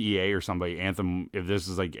if it was EA or somebody, Anthem, if this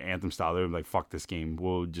is like Anthem style, they would be like, fuck this game,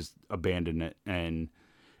 we'll just abandon it. And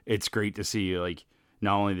it's great to see like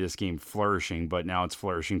not only this game flourishing, but now it's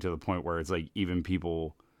flourishing to the point where it's like even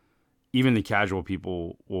the casual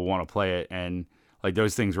people will want to play it. And like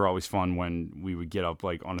those things were always fun when we would get up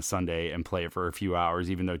like on a Sunday and play it for a few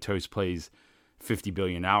hours. Even though Toast plays 50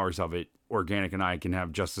 billion hours of it, Organic and I can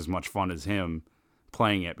have just as much fun as him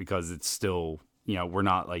playing it, because it's still, we're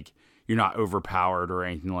not like, you're not overpowered or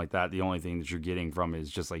anything like that. The only thing that you're getting from is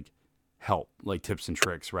just like help, like tips and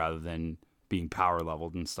tricks, rather than being power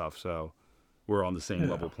leveled and stuff. So we're on the same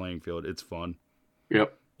level playing field. It's fun.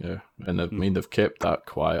 Yep. Yeah, and I mean they've kept that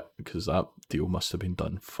quiet because that deal must have been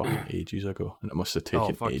done fucking ages ago, and it must have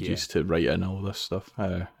taken ages to write in all this stuff.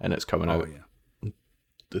 And it's coming out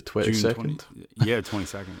the 22nd.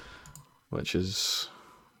 22nd, which is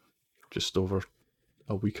just over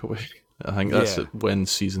a week away. I think that's when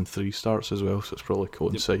season 3 starts as well, so it's probably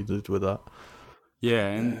coincided with that. Yeah,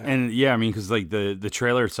 and yeah, I mean, because like the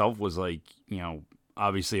trailer itself was like,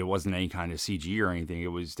 obviously it wasn't any kind of CG or anything. It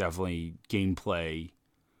was definitely gameplay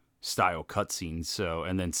style cutscenes. So,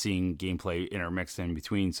 and then seeing gameplay intermixed in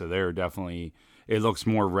between. So they're definitely, it looks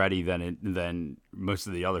more ready than most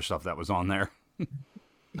of the other stuff that was on there.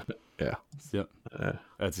 Yeah. Yep.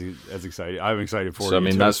 That's exciting. I'm excited for it. So, I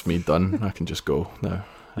mean, that's me done. I can just go now.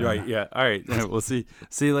 Right. Yeah. All right. We'll see.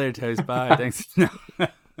 See you later, Toast. Bye. Thanks.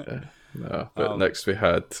 No. But next we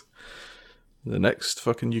had the next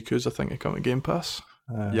fucking Yakuza thing to come to Game Pass.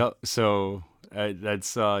 Yep. So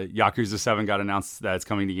that's Yakuza 7 got announced that it's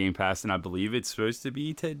coming to Game Pass, and I believe it's supposed to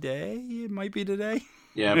be today. It might be today.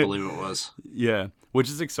 Yeah, I believe it was. Yeah, which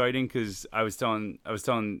is exciting because I was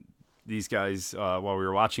telling these guys while we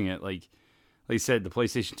were watching it, like you said, the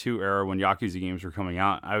PlayStation 2 era when Yakuza games were coming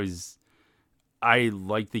out, I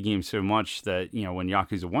liked the game so much that, when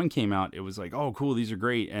Yakuza 1 came out, it was like, oh, cool, these are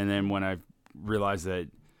great. And then when I realized that,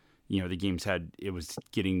 the games it was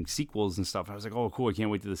getting sequels and stuff, I was like, oh, cool, I can't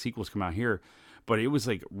wait till the sequels come out here. But it was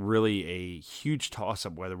like really a huge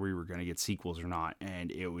toss-up whether we were going to get sequels or not. And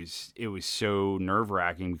it was so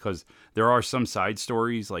nerve-wracking because there are some side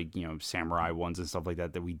stories like, samurai ones and stuff like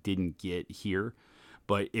that we didn't get here.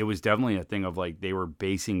 But it was definitely a thing of like they were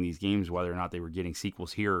basing these games whether or not they were getting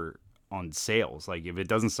sequels here on sales. Like if it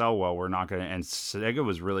doesn't sell well, we're not going to, and Sega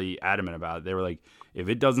was really adamant about it. They were like, if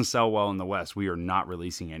it doesn't sell well in the West, we are not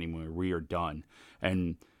releasing anymore. We are done.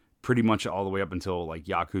 And pretty much all the way up until like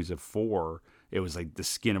Yakuza 4, it was like the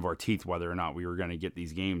skin of our teeth whether or not we were going to get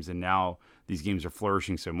these games. And now these games are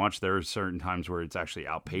flourishing so much. There are certain times where it's actually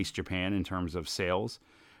outpaced Japan in terms of sales,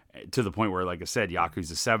 to the point where, like I said,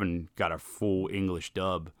 Yakuza 7 got a full English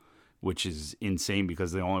dub, which is insane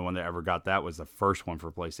because the only one that ever got that was the first one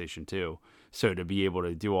for PlayStation 2. So to be able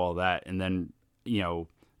to do all that, and then,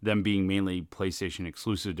 them being mainly PlayStation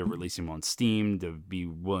exclusive, to release them on Steam, to be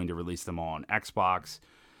willing to release them on Xbox,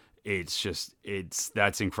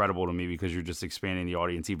 that's incredible to me because you're just expanding the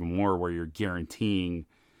audience even more, where you're guaranteeing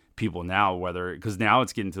people now, because now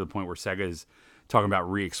it's getting to the point where Sega is talking about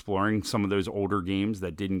re-exploring some of those older games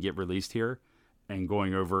that didn't get released here, and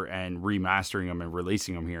going over and remastering them and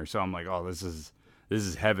releasing them here. So I'm like, oh, this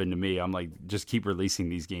is heaven to me. I'm like, just keep releasing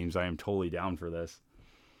these games. I am totally down for this.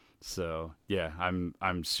 So yeah,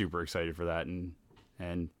 I'm super excited for that.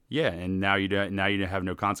 And now you have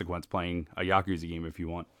no consequence playing a Yakuza game if you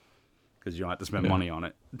want, because you don't have to spend money on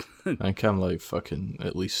it. I think I'm like fucking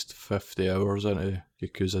at least 50 hours into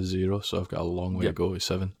Yakuza 0, so I've got a long way to go to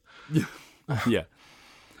 7. Yeah.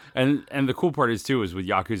 And the cool part is too, is with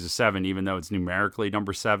Yakuza 7, even though it's numerically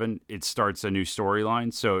number 7, it starts a new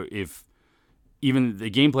storyline. So if even the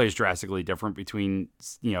gameplay is drastically different between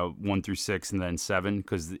 1 through 6 and then 7,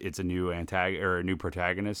 because it's a new a new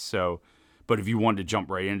protagonist. So, but if you wanted to jump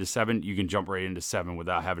right into 7, you can jump right into 7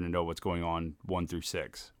 without having to know what's going on 1 through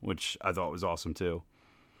 6, which I thought was awesome too.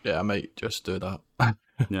 Yeah, I might just do that.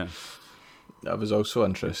 Yeah. I was also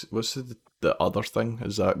interested. What's the other thing?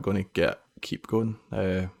 Is that going to keep going?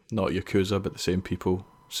 Not Yakuza, but the same people,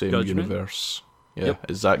 same Judgment? Universe. Yeah.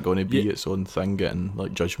 Yep. Is that going to be its own thing, getting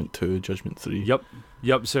like Judgment 2, Judgment 3?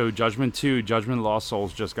 Yep. So Judgment 2, Judgment Lost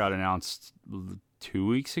Souls just got announced 2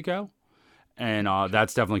 weeks ago. And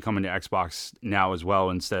that's definitely coming to Xbox now as well,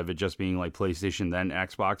 instead of it just being like PlayStation then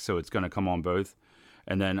Xbox. So it's going to come on both.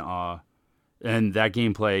 And then And that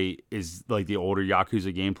gameplay is like the older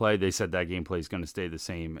Yakuza gameplay. They said that gameplay is going to stay the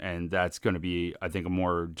same, and that's going to be, I think,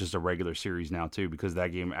 just a regular series now too, because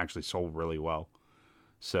that game actually sold really well.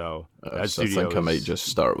 So I think I might just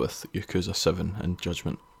start with Yakuza 7 and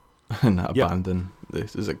Judgment and abandon.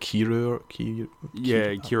 Is it Kiru or Kiru?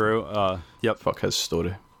 Yeah, Kiru. Yep. Fuck his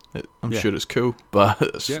story. I'm sure it's cool, but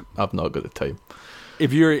I've not got the time.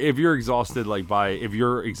 If you're exhausted by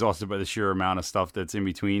the sheer amount of stuff that's in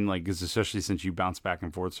between, like, 'cause especially since you bounce back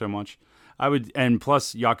and forth so much, and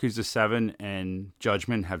plus Yakuza 7 and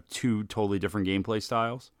Judgment have two totally different gameplay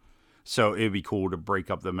styles, so it'd be cool to break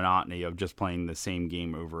up the monotony of just playing the same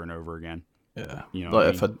game over and over again. Yeah,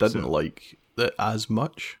 like if I didn't like it as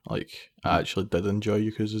much, like I actually did enjoy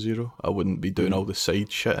Yakuza 0, I wouldn't be doing all the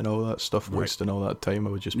side shit and all that stuff, wasting all that time. I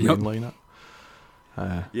would just mainline it.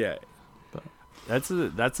 Yeah. That's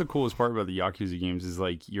the coolest part about the Yakuza games is,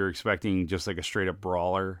 like, you're expecting just like a straight up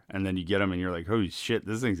brawler, and then you get them and you're like, holy shit,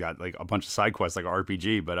 this thing's got like a bunch of side quests like an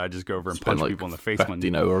RPG, but I just go over and punch people in the face.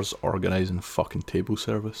 15 hours organising fucking table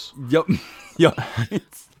service. Yep. Yep.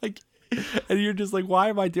 It's like, and you're just like, why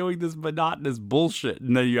am I doing this monotonous bullshit?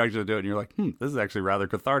 And then you actually do it and you're like, this is actually rather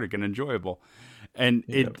cathartic and enjoyable. And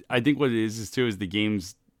I think what it is the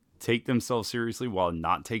games take themselves seriously while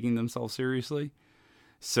not taking themselves seriously.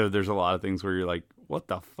 So there's a lot of things where you're like, what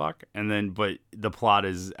the fuck? And then, but the plot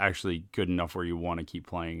is actually good enough where you want to keep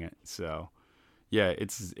playing it. So yeah,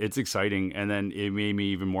 it's exciting. And then it made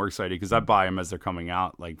me even more excited because I buy them as they're coming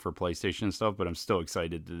out, like for PlayStation and stuff, but I'm still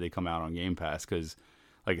excited that they come out on Game Pass because,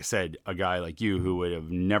 like I said, a guy like you who would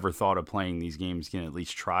have never thought of playing these games can at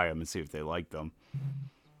least try them and see if they like them.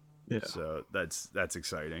 Yeah. So that's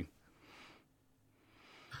exciting.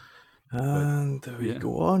 And there we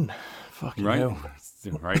go on. Fucking hell.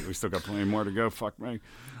 Right, we still got plenty more to go. Fuck me.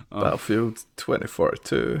 Battlefield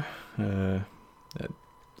 2042.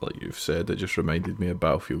 Like you've said, it just reminded me of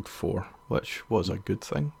Battlefield 4, which was a good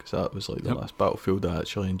thing because that was like the last Battlefield I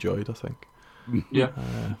actually enjoyed, I think. Yeah.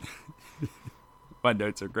 My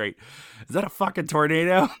notes are great. Is that a fucking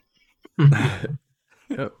tornado?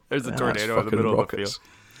 Yep. There's a tornado in the middle rockets. of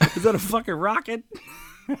the field. Is that a fucking rocket?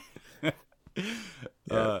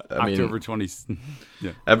 October 20.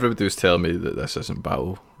 Yeah. Everybody was telling me that this isn't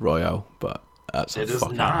Battle Royale, but that's a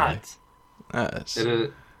fucking lie. It's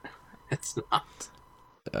not.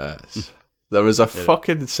 There was a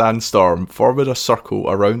fucking sandstorm forming a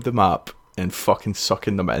circle around the map and fucking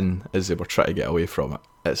sucking them in as they were trying to get away from it.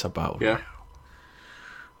 It's a battle. Yeah.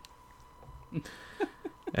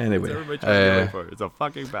 Anyway, it's a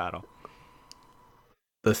fucking battle.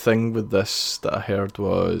 The thing with this that I heard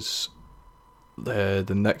was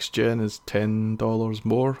the next gen is $10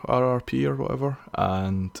 more RRP or whatever,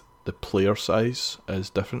 and the player size is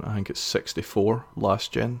different. I think it's 64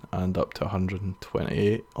 last gen and up to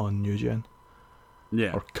 128 on new gen.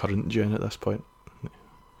 Yeah. Or current gen at this point.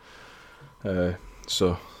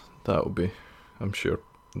 So that will be, I'm sure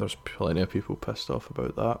there's plenty of people pissed off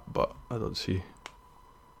about that, but I don't see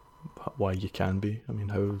why you can be. I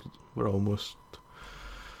mean, we're over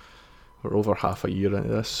half a year into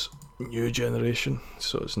this new generation,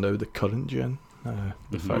 so it's now the current gen.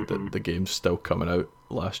 The fact that the game's still coming out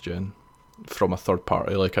last gen from a third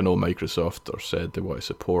party, like I know Microsoft said they want to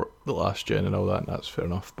support the last gen and all that, and that's fair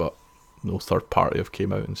enough, but no third party have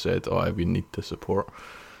came out and said, we need to support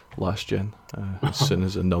last gen. As soon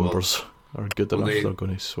as the numbers are good enough, they're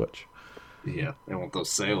going to switch. Yeah, they want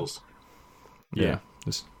those sales. Yeah.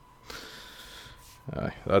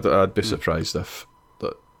 I'd be surprised if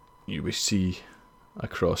that you would see a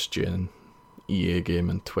cross-gen EA game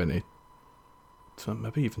in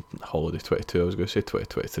maybe even Holiday 22. I was going to say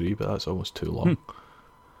 2023, but that's almost too long.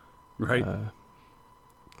 Right.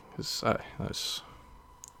 That's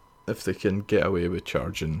if they can get away with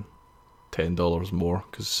charging $10 more,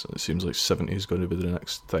 because it seems like 70 is going to be the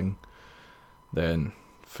next thing, then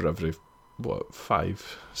for every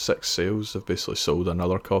 5-6 sales they've basically sold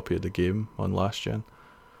another copy of the game on last gen.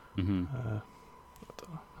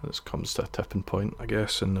 This comes to a tipping point, I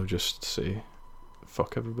guess, and they'll just say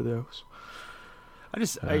fuck everybody else.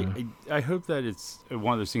 I hope that it's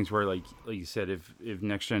one of those things where, like you said, if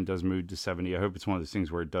next gen does move to 70, I hope it's one of those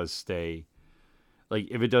things where it does stay, like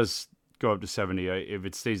if it does go up to 70, if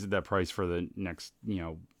it stays at that price for the next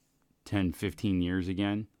 10-15 years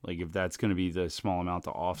again, like if that's going to be the small amount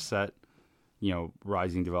to offset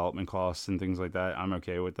rising development costs and things like that, I'm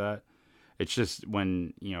okay with that. It's just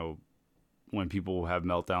when people have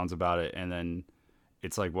meltdowns about it, and then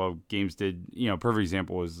it's like, well, games did, perfect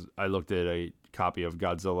example was I looked at a copy of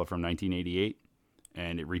Godzilla from 1988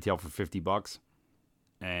 and it retailed for $50,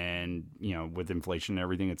 and with inflation and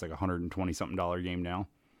everything, it's like $120 something game now,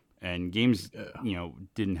 And games, Yeah.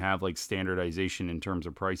 didn't have like standardization in terms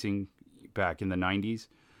of pricing back in the 90s.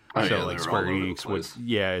 Oh, So yeah, like they were Square all over the Enix would,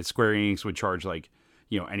 place. Square Enix would charge like,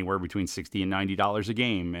 anywhere between $60 and $90 a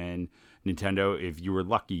game. And Nintendo, if you were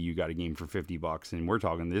lucky, you got a game for $50. And we're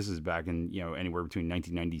talking, this is back in, anywhere between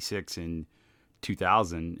 1996 and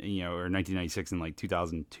 2000, or 1996 and like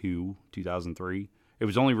 2002, 2003. It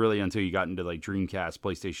was only really until you got into like Dreamcast,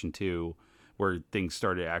 PlayStation 2, where things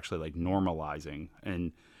started actually like normalizing.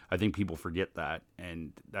 And I think people forget that.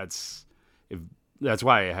 And that's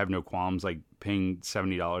why I have no qualms like paying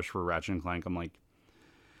 $70 for Ratchet and Clank. I'm like,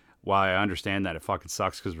 while I understand that it fucking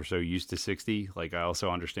sucks because we're so used to 60, like I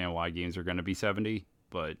also understand why games are going to be 70,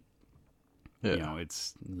 but Yeah.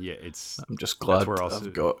 it's I'm just glad where also-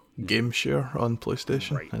 I've got Game Share on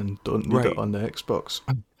PlayStation Right. and don't need Right. it on the Xbox.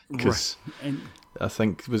 Because And I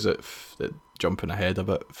think, was it, jumping ahead a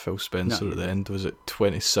bit, Phil Spencer No, at the end, was it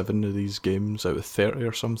 27 of these games out of 30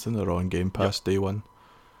 or something are on Game Pass day one?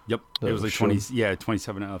 yep, That it was like was 20, shown.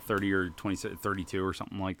 27 out of 30 or 20, 32 or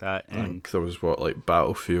something like that. I And think there was like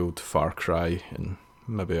Battlefield, Far Cry, and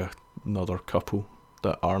maybe another couple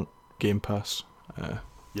that aren't Game Pass.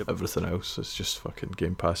 Yep. Everything else is just fucking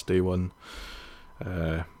Game Pass day one.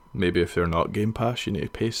 Maybe if they're not Game Pass, you need to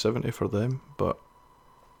pay 70 for them, but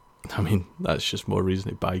I mean, that's just more reason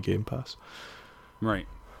to buy Game Pass. right.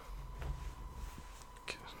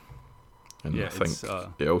 And Yeah, I think it's,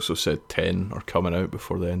 they also said 10 are coming out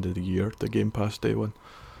before the end of the year, the Game Pass day one.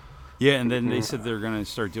 Yeah, and then they said they're going to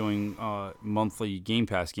start doing monthly Game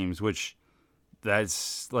Pass games, which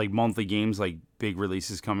that's like monthly games, like big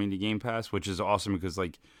releases coming to Game Pass, which is awesome because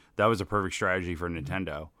like that was a perfect strategy for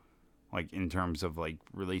Nintendo. Like in terms of like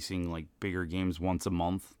releasing like bigger games once a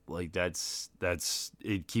month, like that's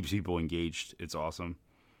it keeps people engaged. It's awesome.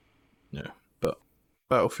 Yeah, but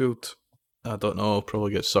Battlefield, I don't know, I'll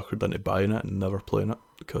probably get suckered into buying it and never playing it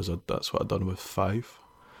because that's what I've done with 5.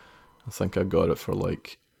 I think I got it for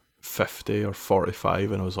like 50 or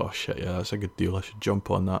 45 and I was like, oh shit, yeah, that's a good deal, I should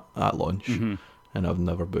jump on that at launch. Mm-hmm. And I've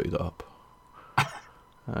never booted it up.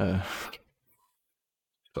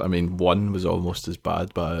 I mean, 1 was almost as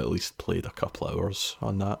bad, but I at least played a couple hours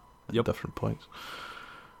on that at Yep. different points.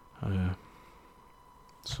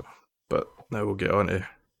 But now we'll get on to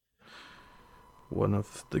one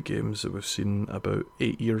of the games that we've seen about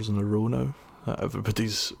 8 years in a row now that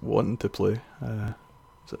everybody's wanting to play.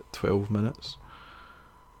 Is it 12 minutes?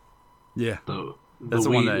 Yeah, The That's the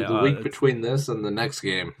one that, the week it's- between this and the next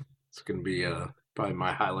game, it's going to be probably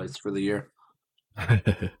my highlights for the year.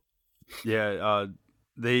 yeah.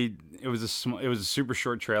 It was a super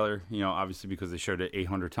short trailer. Obviously because they showed it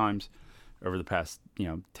 800 times over the past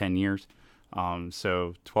 10 years.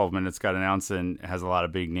 So 12 minutes got announced and it has a lot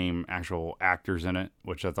of big name actual actors in it,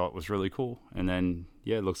 which I thought was really cool. And then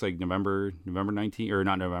it looks like November 19th, or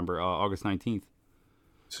not November, August 19th.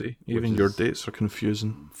 See, even your is- dates are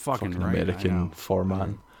confusing. Fucking right, I American know. format.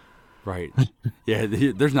 Right. Yeah,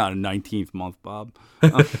 there's not a 19th month, Bob.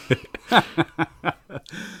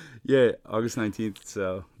 Yeah, August 19th.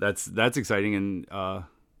 So that's exciting. And I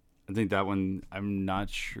think that one, I'm not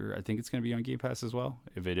sure. I think it's going to be on Game Pass as well.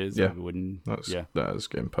 If it is, Yeah. I wouldn't. That is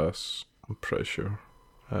Game Pass, I'm pretty sure.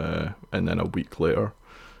 And then a week later,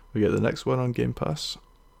 we get the next one on Game Pass,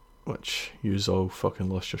 which yous all fucking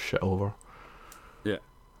lost your shit over.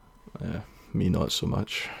 Yeah. Me not so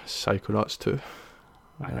much. Psychonauts 2.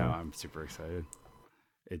 I know. I'm super excited.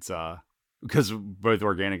 It's because both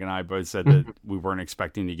Organic and I both said that we weren't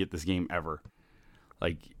expecting to get this game ever.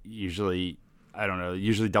 Like usually, I don't know.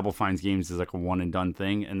 Usually, Double Fine's games is like a one and done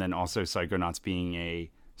thing, and then also Psychonauts being a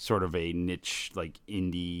sort of a niche like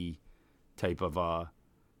indie type of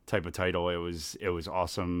title. It was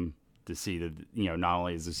awesome to see that not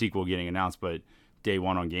only is the sequel getting announced, but day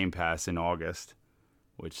one on Game Pass in August,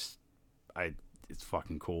 which it's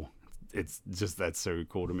fucking cool. It's just, that's so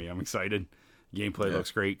cool to me. I'm excited. Gameplay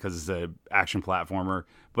looks great because it's a action platformer.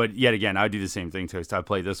 But yet again, I do the same thing, Toast. I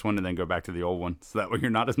play this one and then go back to the old one, so that way you're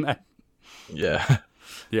not as mad. Yeah.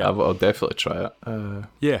 Yeah. I'll definitely try it.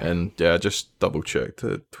 Yeah. And yeah, just double checked.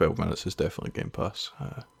 12 minutes is definitely Game Pass.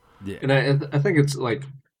 Yeah. And I think it's like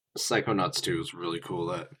Psychonauts 2 is really cool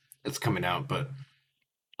that it's coming out, but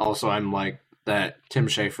also I'm like that Tim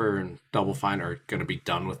Schafer and Double Fine are going to be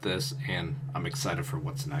done with this, and I'm excited for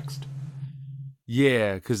what's next.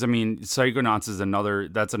 Yeah, because I mean, Psychonauts is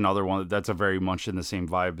that's another one that's a very much in the same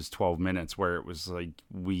vibe as 12 Minutes, where it was like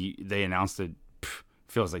they announced it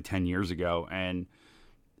feels like 10 years ago, and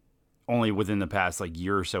only within the past like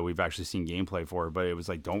year or so we've actually seen gameplay for it. But it was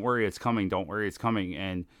like, don't worry, it's coming,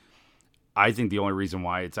 and I think the only reason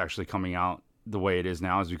why it's actually coming out the way it is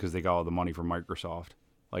now is because they got all the money from Microsoft,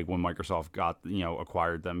 like when Microsoft got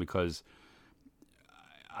acquired them, because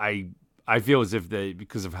I feel as if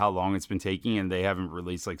because of how long it's been taking and they haven't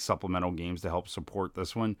released like supplemental games to help support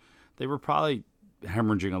this one, they were probably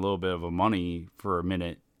hemorrhaging a little bit of money for a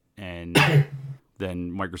minute, and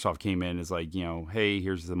then Microsoft came in as like, hey,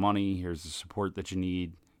 here's the money, here's the support that you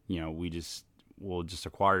need, we'll just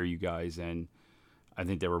acquire you guys. And I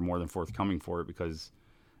think they were more than forthcoming for it, because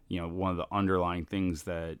one of the underlying things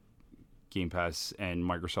that Game Pass and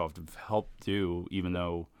Microsoft have helped do, even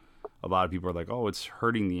though a lot of people are like, oh, it's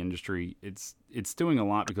hurting the industry, it's doing a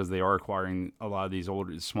lot, because they are acquiring a lot of these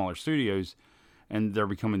older, smaller studios, and they're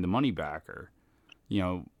becoming the money backer.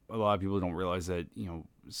 A lot of people don't realize that,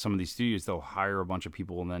 some of these studios, they'll hire a bunch of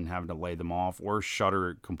people and then having to lay them off or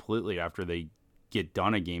shutter it completely after they get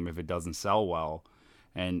done a game if it doesn't sell well.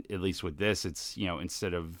 And at least with this, it's,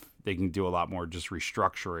 instead of, they can do a lot more just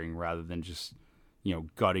restructuring rather than just,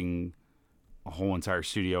 gutting a whole entire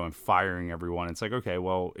studio and firing everyone. It's like, okay,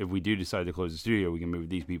 well, if we do decide to close the studio, we can move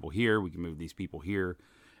these people here, we can move these people here.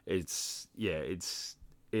 It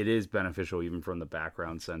is beneficial even from the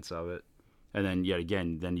background sense of it. And then yet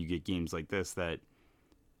again, then you get games like this that,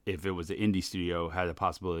 if it was an indie studio, had the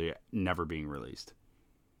possibility of never being released.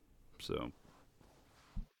 So,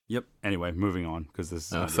 yep. Anyway, moving on, because this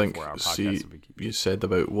is I think, see, you said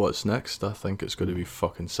about what's next. I think it's going to be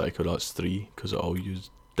fucking Psychonauts 3, because all you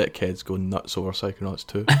dickheads go nuts over Psychonauts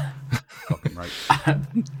 2. Fucking right. I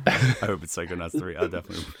hope it's Psychonauts 3. I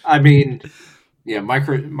definitely. I mean, yeah,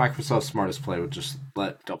 Microsoft's smartest play would just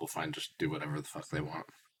let Double Fine just do whatever the fuck they want.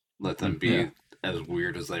 Let them be as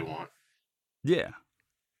weird as they want. Yeah.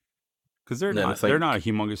 Because they're not a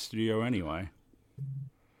humongous studio anyway.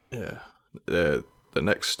 Yeah. The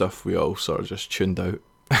next stuff we all sort of just tuned out,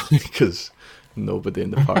 because nobody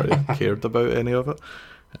in the party cared about any of it.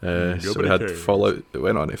 So we had Fallout. It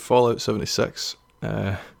went on to Fallout 76.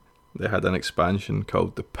 They had an expansion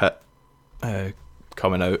called The Pit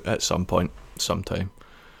coming out at some point, sometime.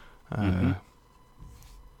 And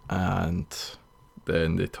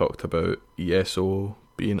then they talked about ESO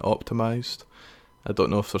being optimized. I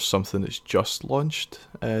don't know if there's something that's just launched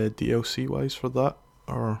DLC wise for that,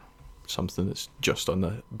 or something that's just on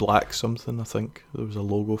the black something. I think there was a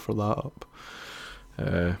logo for that up.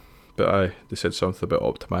 But they said something about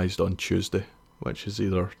optimized on Tuesday, which is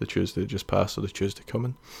either the Tuesday just passed or the Tuesday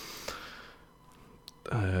coming.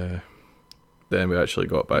 Then we actually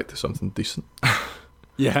got back to something decent.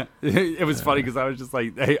 Yeah, it was funny because I was just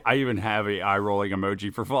like, hey, I even have a eye rolling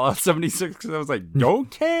emoji for Fallout 76 because I was like,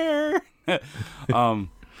 don't care.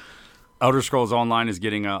 Elder Scrolls Online is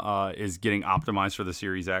getting optimized for the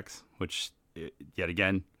Series X, which yet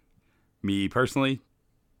again, me personally,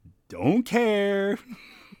 don't care.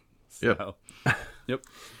 So, yep.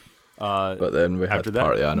 But then we had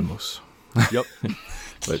Party Animals. Yep.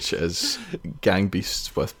 Which is gang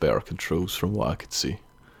beasts with better controls from what I could see.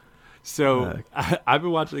 So I've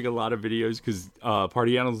been watching a lot of videos because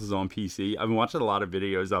Party Animals is on PC. I've been watching a lot of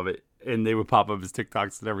videos of it, and they would pop up as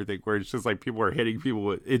TikToks and everything, where it's just like people are hitting people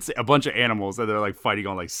with, it's a bunch of animals, and they're like fighting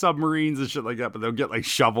on like submarines and shit like that, but they'll get like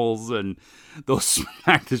shovels and they'll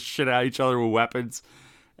smack the shit out of each other with weapons.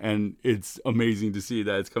 And it's amazing to see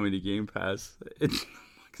that it's coming to Game Pass,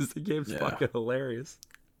 because the game's fucking hilarious.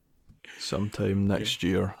 Sometime next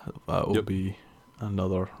year, that will be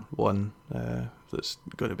another one that's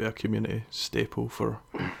going to be a community staple for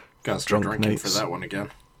Gotta start drunk drinking nights. for that one again.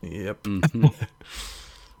 Yep. Mm-hmm.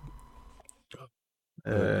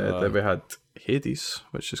 Then we had Hades,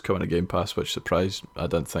 which is coming to Game Pass, which surprised. I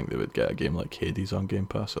didn't think they would get a game like Hades on Game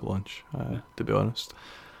Pass at launch, to be honest.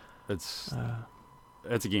 That's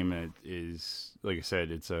a game that is, like I said,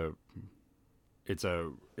 it's a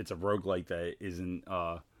roguelike that isn't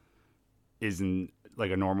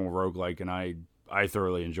like a normal roguelike, and I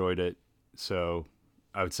thoroughly enjoyed it. So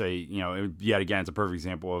I would say, yet again, it's a perfect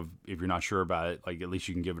example of, if you're not sure about it, like, at least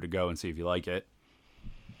you can give it a go and see if you like it.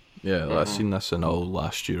 Yeah, I've seen this in all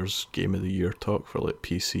last year's Game of the Year talk for like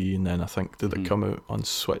PC, and then I think did it come out on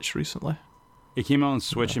Switch recently? It came out on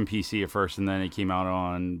Switch and PC at first, and then it came out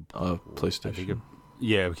on PlayStation.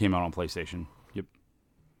 It came out on PlayStation. Yep.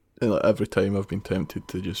 And like, every time I've been tempted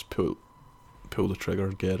to just pull the trigger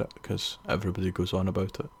and get it, because everybody goes on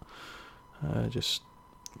about it.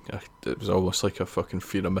 It was almost like a fucking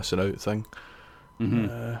fear of missing out thing.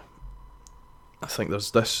 Mm-hmm. I think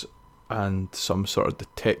there's this and some sort of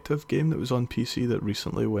detective game that was on PC that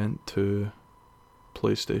recently went to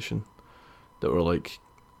PlayStation, that were like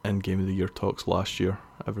in Game of the Year talks last year.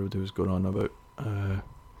 Everybody was going on about,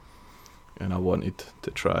 and I wanted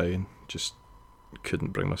to try and just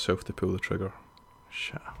couldn't bring myself to pull the trigger.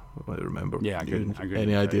 Shit, I don't remember. Yeah, I couldn't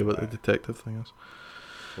any idea what the detective thing is?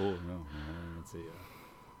 Cool. No, let's see.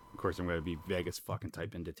 Of course, I'm going to be Vegas fucking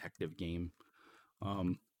type in detective game.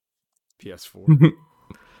 PS4.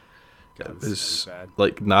 God, this is It's bad.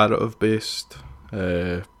 like narrative based.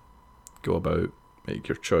 Go about, make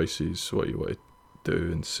your choices, what you want to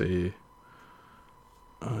do and say.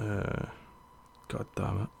 God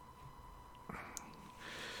damn it.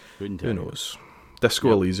 Who knows?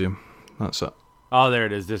 Disco Elysium. That's it. Oh, there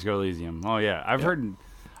it is, Disco Elysium. Oh yeah, I've heard.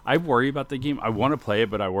 I worry about the game. I want to play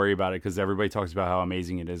it, but I worry about it because everybody talks about how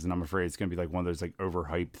amazing it is, and I'm afraid it's gonna be like one of those like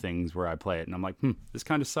overhyped things where I play it and I'm like, this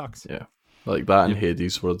kind of sucks. Yeah, like that and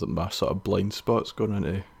Hades were my sort of blind spots going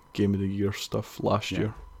into Game of the Year stuff last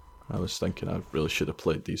year. I was thinking I really should have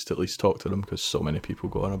played these to at least talk to them because so many people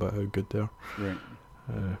go on about how good they are. Right.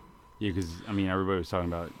 Yeah, because I mean, everybody was talking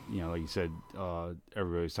about, like you said,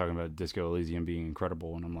 everybody was talking about Disco Elysium being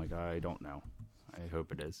incredible, and I'm like, I don't know. I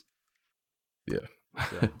hope it is. Yeah.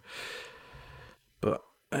 So. But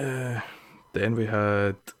then we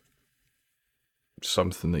had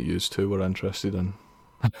something that you two were interested in.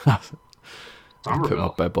 I put my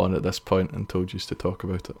bib on at this point and told you to talk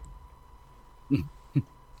about it.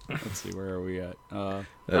 Let's see, where are we at?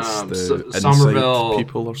 It's the Somerville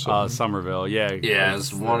people or something. Somerville, yeah. Yeah,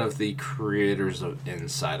 it's one of the creators of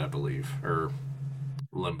Inside, I believe, or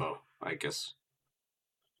Limbo, I guess.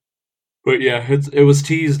 But yeah, it was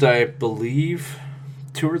teased, I believe,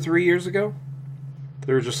 2 or 3 years ago.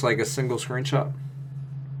 They were just like a single screenshot.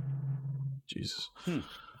 Jesus.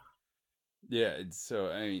 Yeah,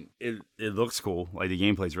 I mean, it looks cool. Like the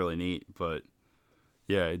gameplay's really neat, but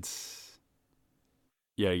yeah,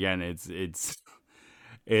 again, it's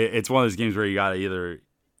one of those games where you gotta you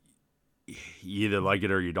either like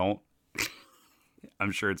it or you don't.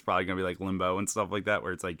 I'm sure it's probably gonna be like Limbo and stuff like that,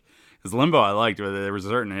 where it's like, because Limbo I liked, but there was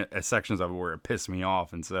certain sections of it where it pissed me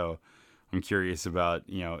off, and so I'm curious about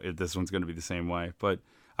if this one's gonna be the same way. But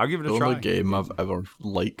I'll give it a try. The only game I've ever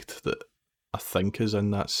liked that I think is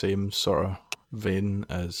in that same sort of vein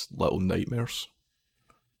as Little Nightmares.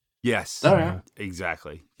 Yes. Oh yeah.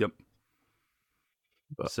 Exactly. Yep.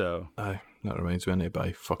 But so that reminds me I need to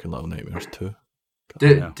buy fucking Little Nightmares too.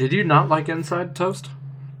 Did you not like Inside, Toast?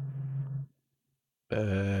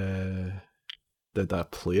 Did I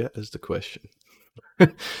play it is the question.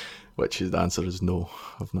 Which is the answer is no.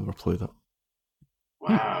 I've never played it.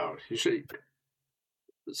 Wow, you should.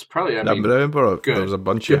 It's probably. I remember good. There was a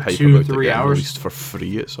bunch of hype 2-3 about it getting hours released for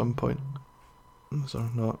free at some point. Was there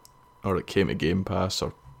not? Or it came to Game Pass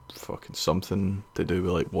or fucking something to do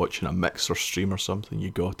with like watching a Mixer stream or something.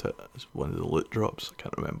 You got it as one of the loot drops. I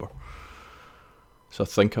can't remember. So I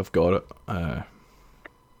think I've got it.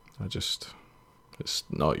 It's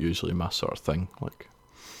not usually my sort of thing. Like,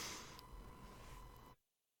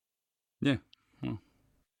 yeah. Well,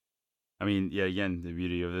 I mean, yeah. Again, the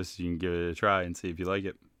beauty of this, you can give it a try and see if you like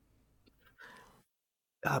it.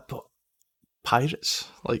 But pirates,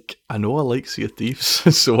 like, I know I like Sea of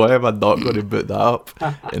Thieves, so why am I not going to boot that up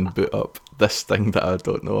and boot up this thing that I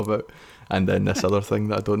don't know about, and then this other thing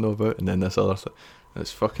that I don't know about, and then this other thing?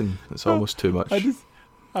 It's almost too much.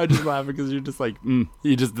 I just laugh because you're just like,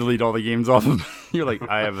 you just delete all the games off of. You're like,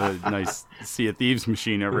 I have a nice Sea of Thieves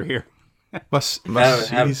machine over here. My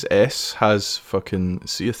Series S has fucking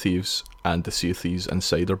Sea of Thieves and the Sea of Thieves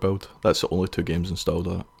Insider build. That's the only 2 games installed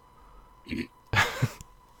on it.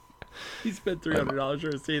 You spent $300 for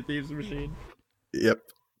a Sea of Thieves machine. Yep.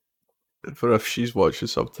 For if she's watching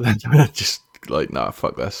something, I'm just like, nah,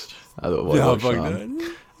 fuck this. I don't want to watch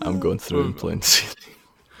that. I'm going through and playing Sea of Thieves.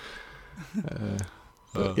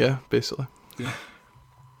 But yeah, basically. Yeah.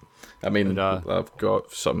 I mean, I've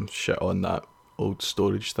got some shit on that old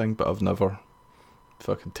storage thing, but I've never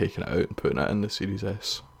fucking taken it out and putting it in the Series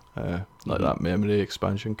S. Like that memory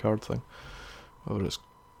expansion card thing. Whatever its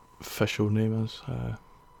official name is.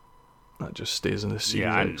 That just stays in the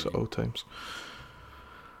Series X at all times.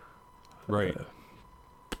 Right.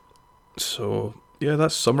 So, yeah,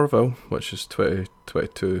 that's Somerville, which is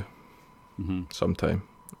 2022 sometime.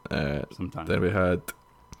 Then we had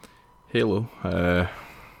Halo. I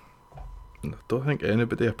don't think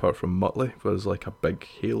anybody apart from Muttley was like a big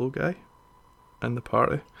Halo guy in the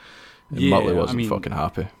party. And Muttley wasn't fucking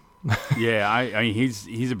happy. Yeah, I mean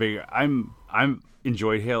he's a big. I'm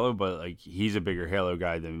enjoyed Halo, but like he's a bigger Halo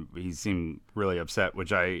guy than he seemed really upset,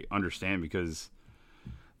 which I understand because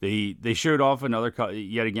they showed off another cut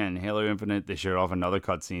yet again. Halo Infinite. They showed off another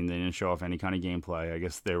cutscene. They didn't show off any kind of gameplay. I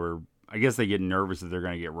guess they get nervous that they're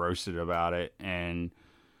going to get roasted about it. And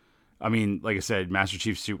I mean, like I said, Master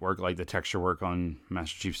Chief's suit work, like the texture work on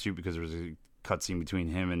Master Chief's suit, because there was a cutscene between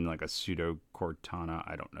him and like a pseudo Cortana.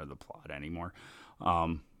 I don't know the plot anymore.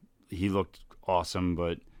 He looked awesome,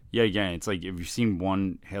 but yeah, again, it's like if you've seen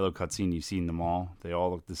one Halo cutscene, you've seen them all. They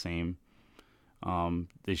all look the same.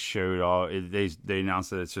 They showed they announced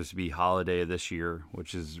that it's supposed to be holiday of this year,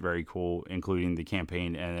 which is very cool, including the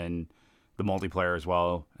campaign and then the multiplayer as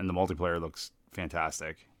well. And the multiplayer looks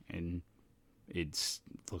fantastic, and it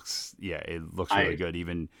looks really good.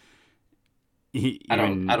 I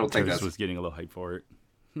don't think Toast was getting a little hype for it.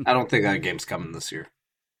 I don't think that game's coming this year.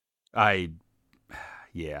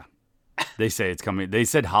 Yeah, they say it's coming. They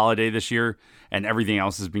said holiday this year, and everything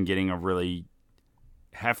else has been getting a really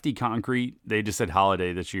hefty concrete. They just said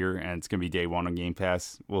holiday this year, and it's gonna be day one on Game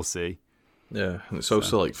Pass. We'll see. Yeah, and it's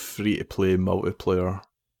also like free to play multiplayer,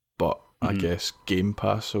 but I guess Game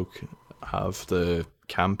Pass will have the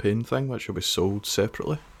campaign thing, which will be sold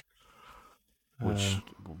separately.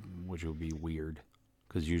 Which will be weird,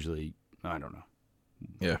 because usually I don't know.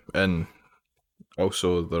 Yeah, and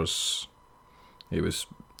also I've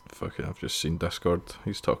just seen Discord.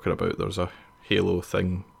 He's talking about there's a Halo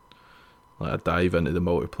thing, like a dive into the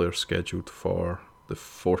multiplayer scheduled for the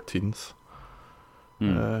 14th.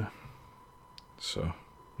 So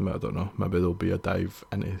I don't know. Maybe there'll be a dive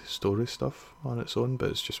into story stuff on its own, but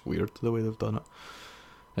it's just weird the way they've done it.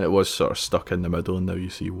 And it was sort of stuck in the middle, and now you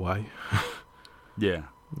see why. Yeah.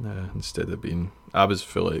 Instead of being, I was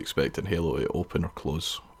fully expecting Halo to open or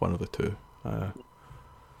close, one of the two.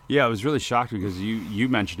 Yeah, I was really shocked because you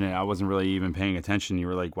mentioned it. I wasn't really even paying attention. You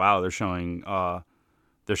were like, "Wow, they're showing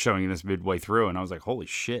this midway through," and I was like, "Holy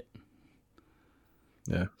shit!"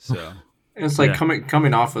 Yeah. So it's like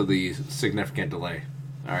coming off of the significant delay.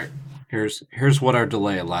 All right, here's what our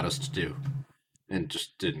delay allowed us to do, and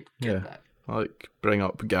just didn't get that. Like, bring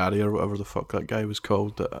up Gary or whatever the fuck that guy was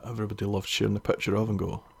called that everybody loved sharing the picture of and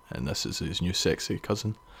go, and this is his new sexy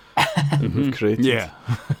cousin that we've created. Yeah.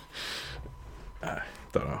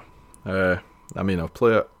 Don't know. I mean, I'll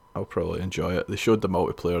play it. I'll probably enjoy it. They showed the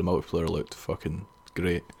multiplayer. The multiplayer looked fucking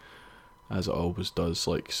great, as it always does.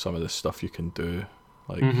 Like, some of the stuff you can do.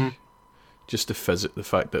 Like, just the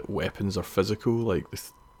fact that weapons are physical. Like,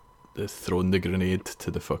 the throwing the grenade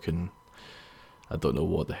to the fucking... I don't know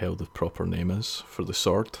what the hell the proper name is for the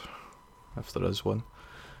sword, if there is one.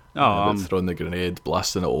 But throwing the grenade,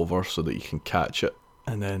 blasting it over so that you can catch it,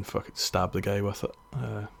 and then fucking stab the guy with it.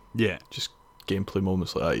 Yeah. Just gameplay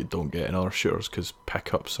moments like that you don't get in other shooters because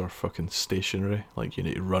pickups are fucking stationary. Like, you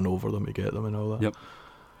need to run over them to get them and all that. Yep.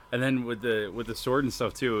 And then with the sword and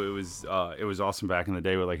stuff too, it was awesome back in the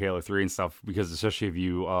day with like Halo 3 and stuff, because especially if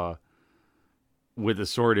you with the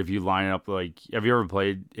sword, if you line it up, like, have you ever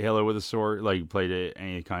played Halo with a sword? Like, played it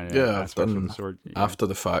any kind of I've done with the sword? Yeah. After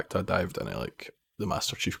the fact, I dived into like the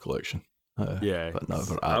Master Chief Collection. But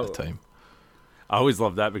never at the time. I always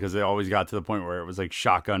loved that because they always got to the point where it was like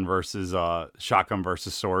shotgun versus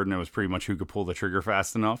sword, and it was pretty much who could pull the trigger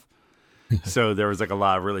fast enough. So there was like a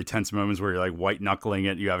lot of really tense moments where you're like white knuckling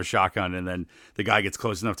it. You have a shotgun, and then the guy gets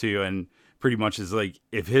close enough to you, and pretty much is like,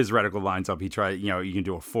 if his reticle lines up, you can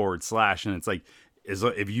do a forward slash, and it's like,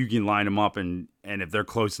 if you can line them up and if they're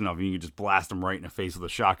close enough, you can just blast them right in the face with a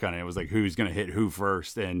shotgun. And it was like, who's gonna hit who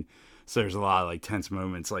first? And so there's a lot of like tense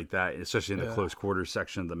moments like that, especially in the close quarters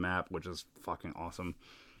section of the map, which is fucking awesome.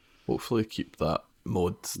 Hopefully keep that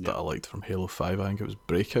mode that I liked from Halo 5. I think it was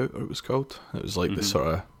Breakout, or it was called. It was like the sort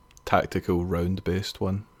of tactical round based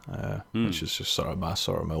one, which is just sort of my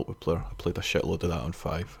sort of multiplayer. I played a shitload of that on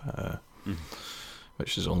 5,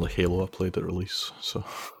 which is only Halo I played at release, so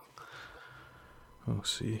we'll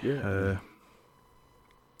see. I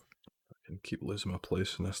can keep losing my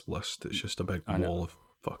place in this list. It's just a big wall of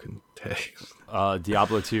fucking text.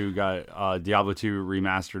 Diablo 2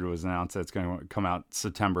 Remastered was announced. That's going to come out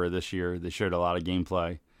September of this year. They showed a lot of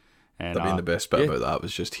gameplay. And I mean, the best bit about that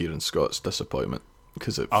was just hearing Scott's disappointment,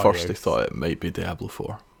 because at first he thought it might be Diablo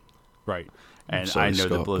 4. Right. And sorry, I know Scott,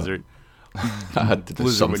 that Blizzard... I had to do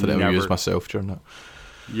something to amuse myself during that.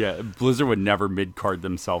 Yeah, Blizzard would never mid-card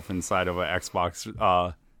themselves inside of an Xbox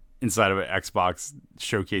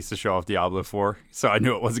showcase to show off Diablo 4. So I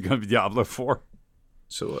knew it wasn't going to be Diablo 4.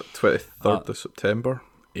 So 23rd of September,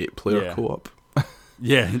 8-player co-op.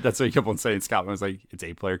 Yeah, that's what he kept on saying. Scottman was like, it's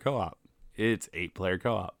 8-player co-op. It's 8-player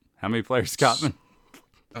co-op. How many players, Scottman?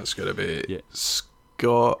 That's going to be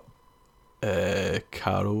Scott,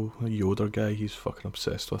 Carol, the Yoder guy, he's fucking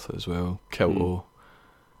obsessed with it as well. Kilto.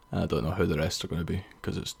 I don't know who the rest are going to be,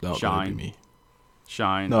 because it's not going to be me.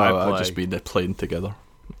 Shine. No, I'll just be playing together,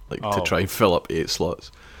 to try and fill up 8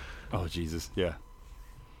 slots. Oh, Jesus, yeah.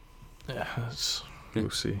 Yeah, we'll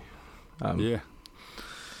see.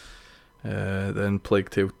 Then Plague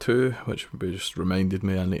Tale 2, which just reminded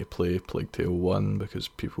me I need to play Plague Tale 1, because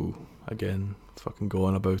people, again, fucking go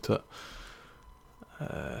on about it.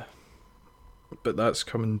 But that's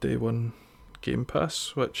coming day one Game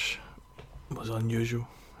Pass, which was unusual.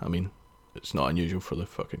 I mean, it's not unusual for the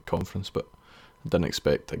fucking conference, but I didn't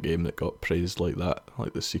expect a game that got praised like that,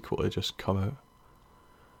 like the sequel to just come out.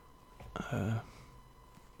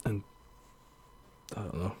 And I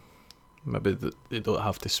don't know, maybe they don't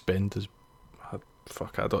have to spend as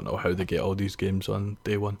I don't know how they get all these games on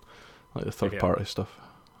day one, like the third party stuff.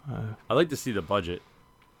 I'd like to see the budget,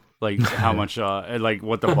 like how much, like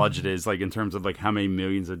what the budget is, like in terms of like how many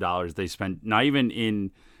millions of dollars they spent, not even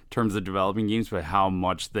in terms of developing games, but how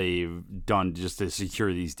much they've done just to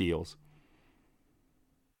secure these deals.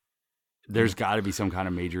 There's got to be some kind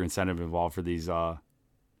of major incentive involved for these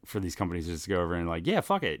companies just to go over and like, yeah,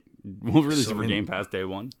 fuck it, we'll release it for Game Pass day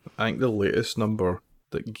one. I think the latest number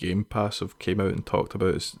that Game Pass have came out and talked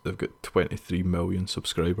about is they've got 23 million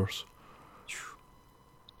subscribers.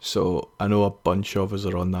 So I know a bunch of us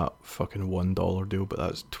are on that fucking $1 deal, but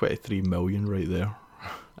that's 23 million right there.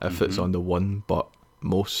 If it's on the one, but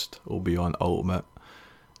most will be on Ultimate.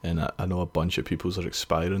 And I know a bunch of people's are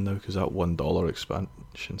expiring now because that $1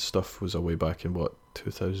 expansion stuff was away back in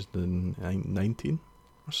 2019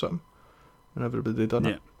 or something, when everybody done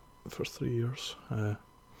it for 3 years. And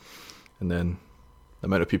then the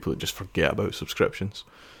amount of people that just forget about subscriptions.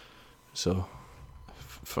 So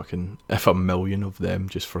fucking if 1 million of them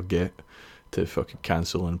just forget to fucking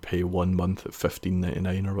cancel and pay 1 month at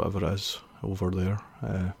 $15.99 or whatever it is over there,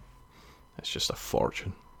 it's just a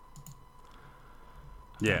fortune.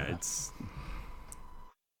 It's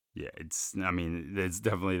I mean, it's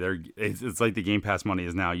definitely it's like the Game Pass money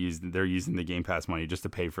is now used. They're using the Game Pass money just to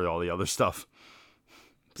pay for all the other stuff.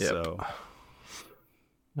 Yep. So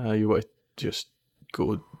you want to just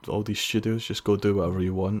go, all these studios, just go do whatever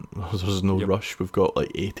you want. There's no rush. We've got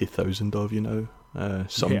like 80,000 of you now.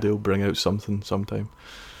 Someday will bring out something sometime.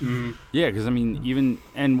 Yeah, because I mean,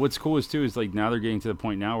 and what's cool is too is like now they're getting to the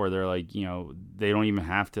point now where they're like, you know, they don't even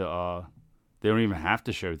have to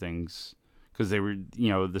show things, because they were, you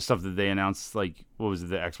know, the stuff that they announced, like what was it,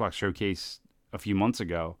 the Xbox showcase a few months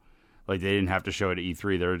ago, like they didn't have to show it at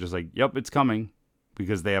E3. They were just like, yep, it's coming,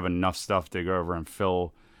 because they have enough stuff to go over and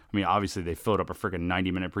fill. I mean, obviously they filled up a freaking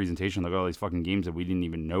 90-minute presentation. Like all these fucking games that we didn't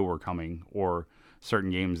even know were coming, or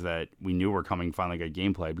certain games that we knew were coming finally got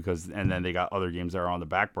gameplay, and then they got other games that are on the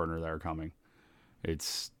back burner that are coming.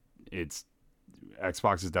 It's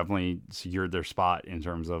Xbox has definitely secured their spot in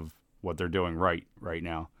terms of what they're doing right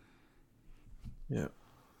now. Yeah.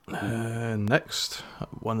 Next,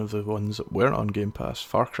 one of the ones that weren't on Game Pass,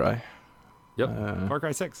 Far Cry. Yep. Far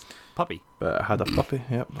Cry 6. Puppy. But it had a puppy,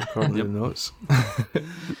 according to the notes.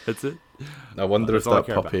 That's it. I wonder if that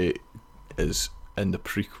puppy is in the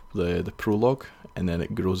prologue, and then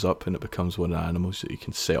it grows up and it becomes one of the animals that you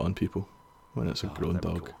can set on people when it's a grown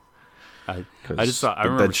dog. Cool. I just thought, I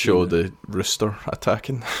remember did show the rooster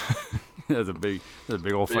attacking. That's a big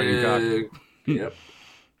old fighting cock.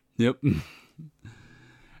 Yep.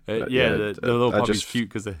 The little puppy's cute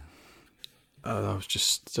because they. I was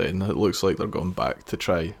just saying, it looks like they're going back to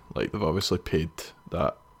try. Like they've obviously paid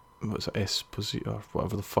that, what's it, Esposito or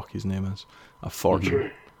whatever the fuck his name is, a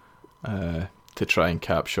fortune, to try and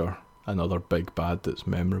capture another big bad that's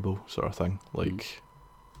memorable, sort of thing, like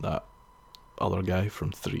that other guy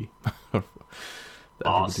from 3.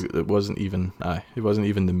 It wasn't even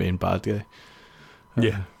the main bad guy.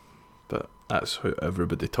 But that's how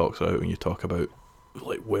everybody talks about when you talk about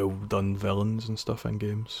like well done villains and stuff in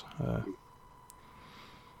games.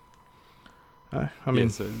 I mean,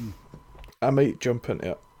 I might jump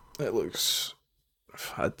into it. It looks.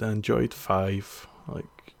 I enjoyed 5.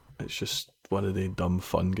 Like it's just one of the dumb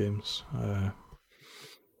fun games.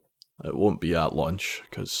 It won't be at launch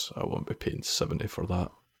because I won't be paying $70 for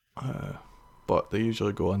that. But they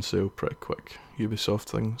usually go on sale pretty quick. Ubisoft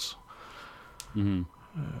things.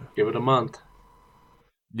 Give it a month.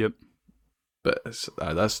 Yep. But it's,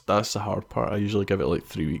 that's the hard part. I usually give it like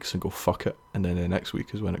 3 weeks and go fuck it, and then the next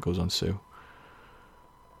week is when it goes on sale.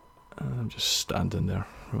 And I'm just standing there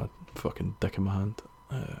with my fucking dick in my hand.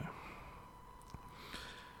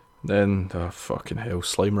 Then fucking hell,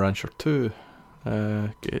 Slime Rancher 2,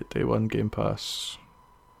 day 1 Game Pass,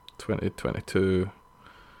 2022.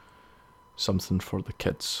 Something for the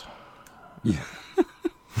kids. Yeah.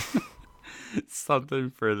 Something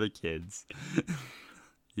for the kids.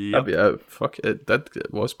 Yep. Fuck it.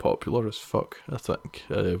 It was popular as fuck. I think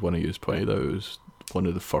one of you pointed out it was one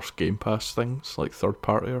of the first Game Pass things, like third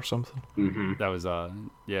party or something. Mm-hmm. That was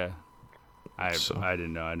yeah. I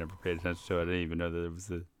didn't know. I never paid attention to it. I didn't even know that it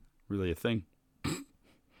was really a thing.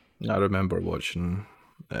 I remember watching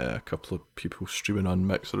a couple of people streaming on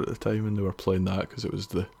Mixer at the time, and they were playing that because it was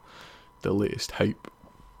the latest hype.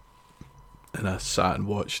 and I sat and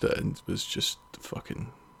watched it, and was just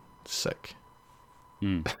fucking sick.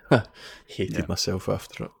 Hated myself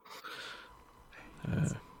after it.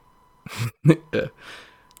 Yeah.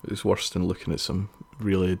 It was worse than looking at some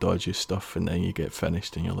really dodgy stuff, and then you get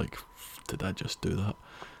finished, and you're like, "Did I just do that?"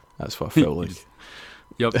 That's what I felt like.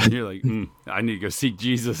 Yep, and you're like, I need to go seek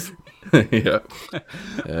Jesus. Yeah.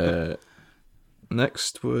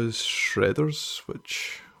 Next was Shredders,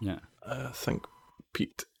 which I think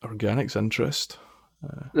piqued Organic's interest.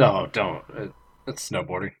 No, don't. It's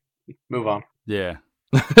snowboarding. Move on. Yeah.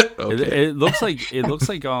 Okay. It looks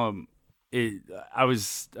like I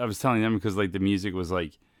was telling them because like the music was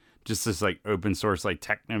like just this like open source like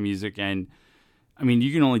techno music, and I mean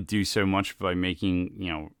you can only do so much by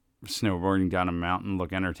making snowboarding down a mountain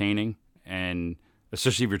look entertaining, and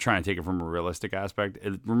especially if you're trying to take it from a realistic aspect.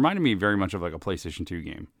 It reminded me very much of like a PlayStation 2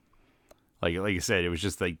 game. Like I said, it was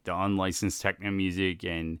just like the unlicensed techno music,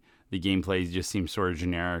 and the gameplay just seemed sort of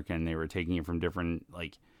generic, and they were taking it from different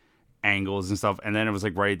like angles and stuff. And then it was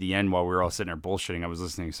like right at the end while we were all sitting there bullshitting, I was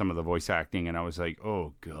listening to some of the voice acting, and I was like,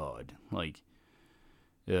 oh god, like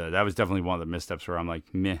yeah, that was definitely one of the missteps where I'm like,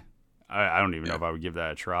 meh. I don't even know if I would give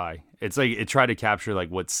that a try. It's like it tried to capture like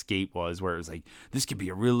what Skate was, where it was like this could be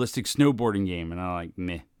a realistic snowboarding game, and I'm like,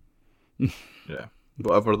 meh. Yeah,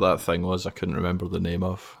 whatever that thing was, I couldn't remember the name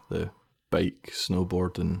of the bike,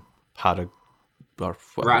 snowboard, and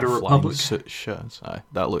Rider Republic shit. Aye,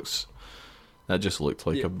 that just looked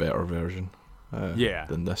like a better version.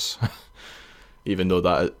 Than this. Even though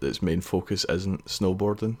that its main focus isn't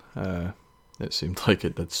snowboarding, it seemed like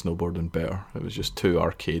it did snowboarding better. It was just too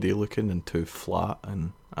arcadey looking and too flat,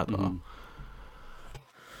 and I don't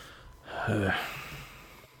know.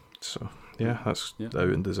 So yeah, that's out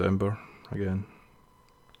in December again.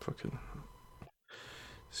 Fucking.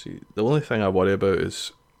 See, the only thing I worry about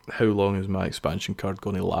is how long is my expansion card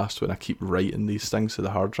going to last when I keep writing these things to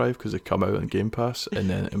the hard drive because they come out on Game Pass and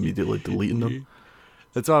then immediately deleting them.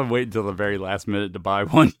 That's why I'm waiting until the very last minute to buy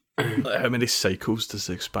one. Like, how many cycles does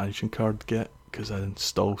the expansion card get? Because I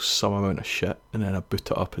install some amount of shit and then I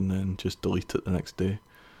boot it up and then just delete it the next day.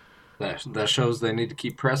 That shows they need to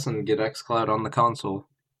keep pressing and get xCloud on the console.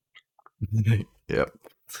 Yep.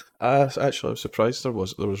 Actually, I was surprised there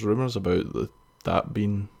was rumours about that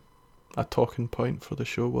being a talking point for the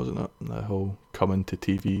show, wasn't it? The whole coming to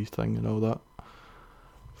TV thing and all that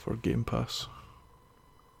for Game Pass.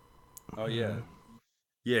 Oh yeah.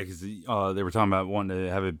 Yeah, because they were talking about wanting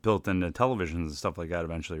to have it built into televisions and stuff like that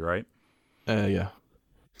eventually, right? Yeah.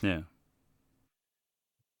 Yeah.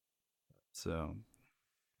 So.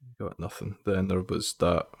 Got nothing. Then there was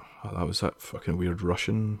that fucking weird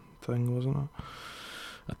Russian thing, wasn't it?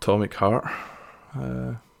 Atomic Heart.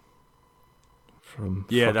 From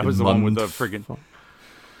that was the one with the friggin'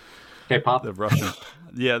 K-pop. The Russian.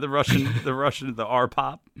 Yeah, the Russian, the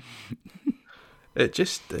R-pop.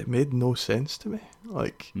 It made no sense to me.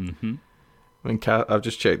 Like, mm-hmm. I mean, I've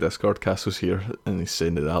just checked Discord. Castle's here, and he's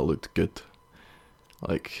saying that looked good.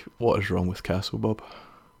 Like, what is wrong with Castle, Bob?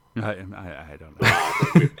 I don't know.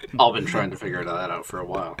 We've all been trying to figure that out for a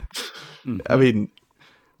while. I mean,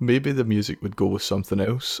 maybe the music would go with something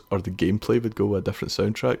else, or the gameplay would go with a different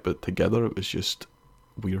soundtrack, but together it was just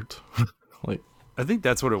weird. Like, I think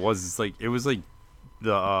that's what it was. It's like it was like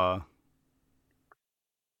the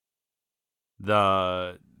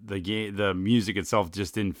music itself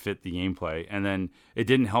just didn't fit the gameplay, and then it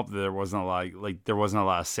didn't help that there wasn't a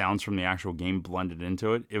lot of sounds from the actual game blended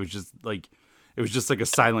into it. It was just like a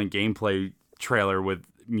silent gameplay trailer with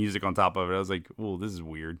music on top of it. I was like, "Oh, this is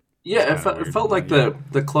weird." Yeah, it felt like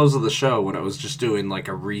the close of the show when it was just doing like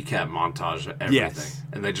a recap montage of everything, Yes.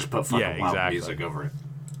 and they just put fucking loud music over it.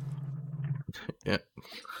 yeah.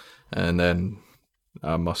 And then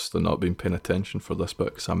I must have not been paying attention for this bit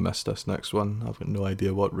because I missed this next one. I've got no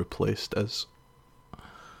idea what Replaced is.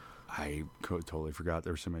 I totally forgot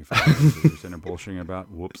there were so many factors we were sitting there bullshitting about.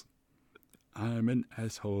 Whoops. I'm an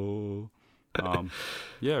asshole.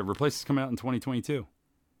 Replaced is coming out in 2022.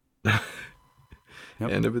 Yep.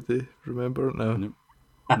 Anybody remember it now? Nope.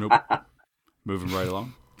 Moving right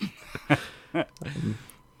along. I'm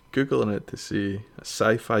Googling it to see a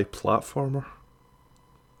sci-fi platformer.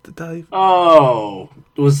 Oh,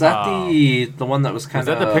 was that the one that was kind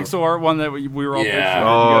of... Is that the pixel art one that we were all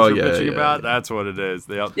bitching about? Yeah. That's what it is.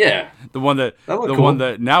 The one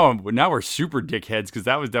that now we're super dickheads because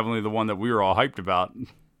that was definitely the one that we were all hyped about.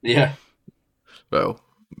 Yeah. Well,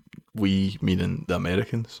 we meaning the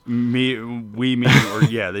Americans. The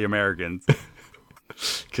Americans.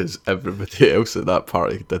 Because everybody else at that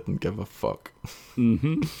party didn't give a fuck.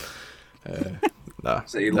 Mm-hmm. Nah.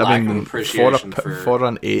 It's a lack of appreciation for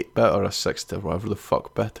an 8-bit or a 60 or whatever the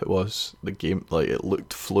fuck bit it was, the game, like, it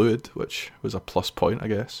looked fluid, which was a plus point, I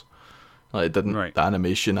guess. Like, it didn't. Right. The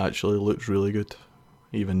animation actually looked really good,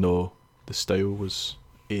 even though the style was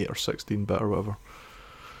 8 or 16-bit or whatever.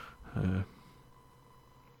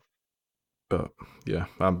 But yeah,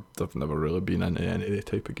 I've never really been into any of the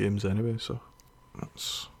type of games anyway, so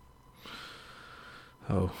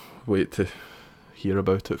I'll wait to hear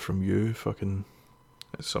about it from you fucking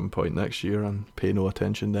at some point next year and pay no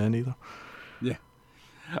attention then either. Yeah.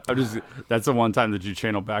 That's the one time that you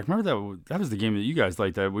channel back. Remember that was the game that you guys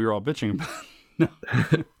liked that we were all bitching about. No.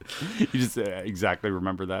 You just exactly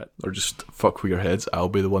remember that. Or just fuck with your heads, I'll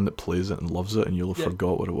be the one that plays it and loves it and you'll have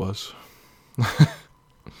forgot what it was.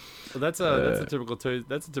 Well, that's a typical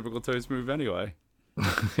Toast move anyway.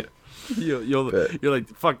 You're like,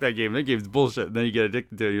 fuck that game. That game's bullshit. And then you get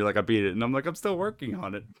addicted to it. You're like, I beat it, and I'm like, I'm still working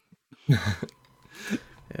on it.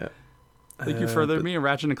 Yeah. Like you further me in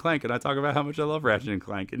Ratchet and Clank, and I talk about how much I love Ratchet and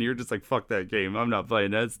Clank, and you're just like, fuck that game. I'm not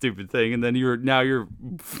playing that stupid thing. And then you're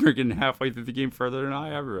freaking halfway through the game further than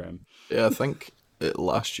I ever am. Yeah, I think at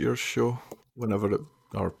last year's show,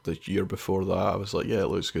 or the year before that, I was like, yeah, it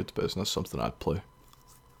looks good, but it's not something I'd play.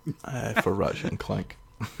 For Ratchet and Clank.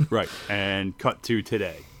 Right, and cut to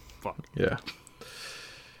today. Fuck. Yeah.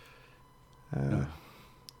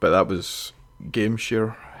 But that was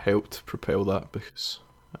GameShare helped propel that because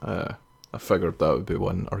I figured that would be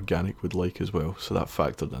one Organic would like as well, so that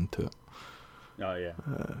factored into it. Oh yeah,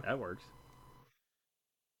 that works.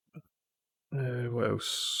 What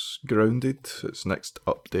else? Grounded, its next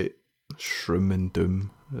update, Shroom and Doom,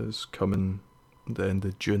 is coming at the end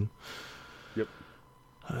of June. Yep.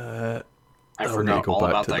 I forgot all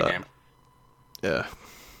about that game. Yeah.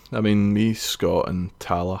 I mean, me, Scott, and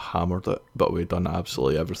Tala hammered it, but we'd done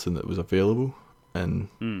absolutely everything that was available.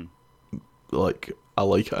 And, like, I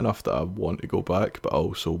like it enough that I want to go back, but I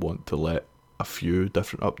also want to let a few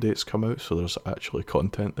different updates come out, so there's actually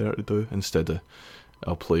content there to do, instead of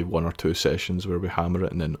I'll play 1 or 2 sessions where we hammer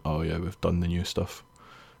it, and then, oh yeah, we've done the new stuff.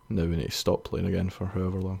 Now we need to stop playing again for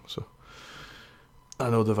however long, so. I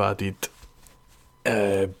know they've added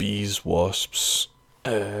bees, wasps,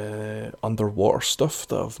 underwater stuff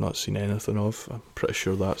that I've not seen anything of. I'm pretty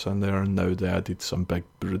sure that's in there, and now they added some big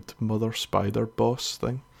brood mother spider boss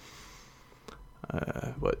thing,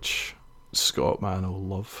 which Scott, man, will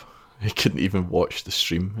love. He couldn't even watch the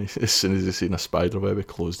stream. As soon as he seen a spider web, he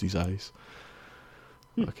closed his eyes.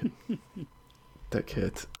 Fucking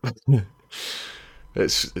dickhead.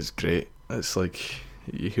 It's great. It's like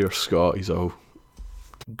you hear Scott, he's all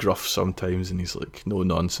gruff sometimes, and he's like, no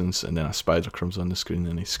nonsense, and then a spider comes on the screen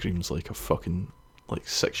and he screams like a fucking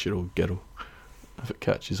 6-year-old girl if it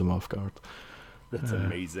catches him off guard. That's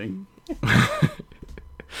amazing.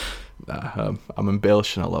 Nah, I'm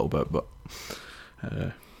embellishing a little bit, but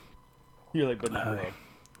you're like, but not really.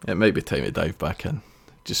 It might be time to dive back in,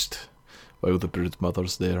 just while the brood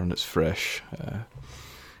mother's there and it's fresh.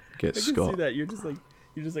 Get I Scott. can see that. You're just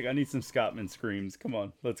like, I need some Scottman screams. Come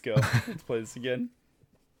on, let's go. Let's play this again.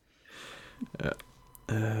 Yeah.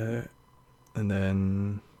 And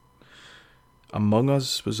then Among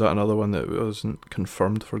Us, was that another one that wasn't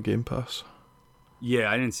confirmed for Game Pass? Yeah,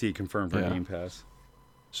 I didn't see it confirmed for Game Pass.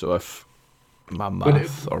 So if my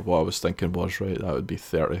math or what I was thinking was right, that would be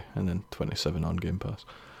 30 and then 27 on Game Pass.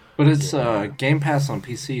 But it's Game Pass on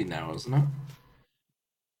PC now, isn't it?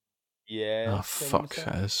 Yeah. Oh, fuck, it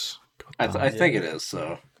is. I think it is,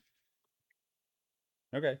 so.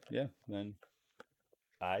 Okay, yeah, then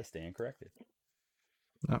I stand corrected.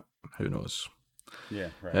 No, who knows? Yeah,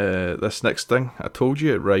 right. This next thing, I told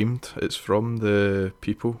you it rhymed. It's from the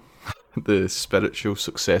people, the spiritual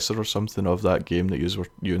successor or something of that game that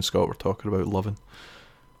you and Scott were talking about loving.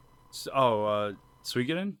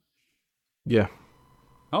 Suikoden? Yeah.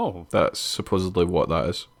 Oh. That's supposedly what that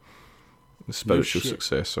is. The spiritual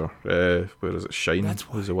successor. Where is it? Shine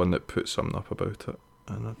was the one that put something up about it.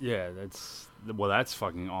 Yeah, that's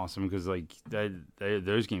fucking awesome because like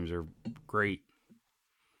those games are great.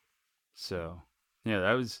 So yeah,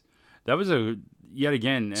 that was a yet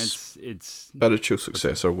again. It's spiritual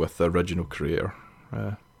successor with the original creator.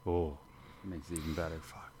 It makes it even better.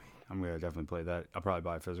 Fuck me, I'm gonna definitely play that. I'll probably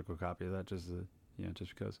buy a physical copy of that just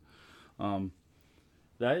because.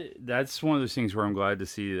 That's one of those things where I'm glad to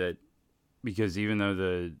see that, because even though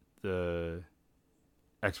the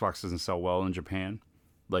Xbox doesn't sell well in Japan,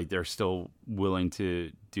 like they're still willing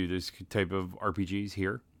to do this type of RPGs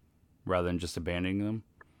here rather than just abandoning them.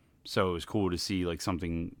 So it was cool to see like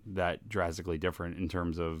something that drastically different in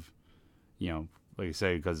terms of, like I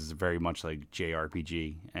say, because it's very much like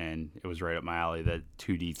JRPG, and it was right up my alley, that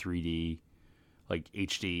 2D, 3D, like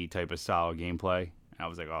HD type of style gameplay. And I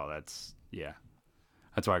was like, oh, that's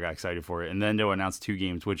why I got excited for it. And then to announce 2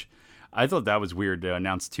 games, which I thought that was weird to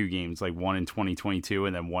announce 2 games, like one in 2022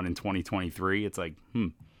 and then one in 2023. It's like,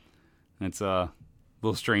 it's a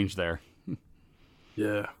little strange there.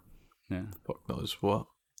 Yeah. Yeah. Fuck knows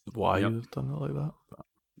why you've done it like that. But.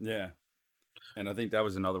 Yeah. And I think that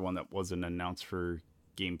was another one that wasn't announced for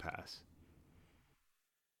Game Pass.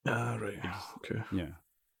 Ah, right. Okay. Yeah.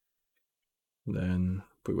 And then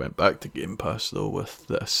we went back to Game Pass though with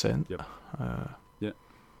The Ascent. Yep. Yeah.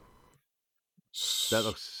 That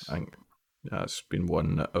looks. I think that's been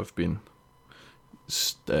one that I've been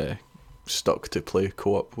stuck to play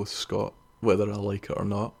co-op with Scott, whether I like it or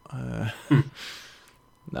not.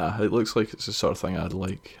 Nah, it looks like it's the sort of thing I'd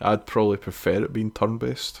like. I'd probably prefer it being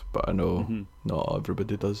turn-based, but I know not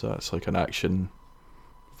everybody does that. It's like an action,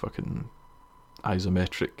 fucking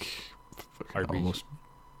isometric, fucking almost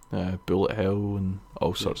bullet hell and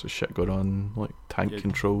all sorts of shit going on, like tank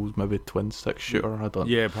controls, maybe twin-stick shooter. I don't.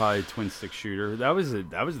 Yeah, probably twin-stick shooter. That was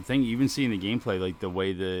the thing. Even seeing the gameplay, like the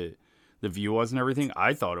way the view was and everything,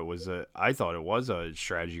 I thought it was a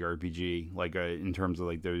strategy RPG, like in terms of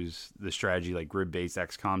like the strategy like grid-based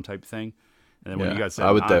XCOM type thing. And then when you got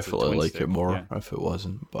I would definitely like it more if it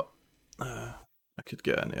wasn't, but I could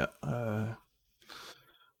get into it. I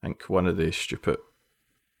think one of the stupid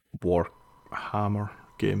Warhammer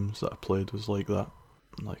games that I played was like that,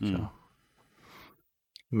 like a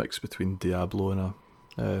mix between Diablo and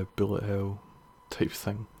a bullet hell type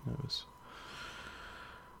thing. It was.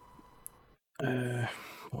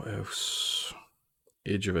 What else?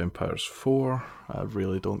 Age of Empires 4. I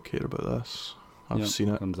really don't care about this. I've seen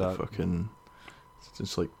it. Comes out. Fucking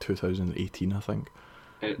since like 2018, I think.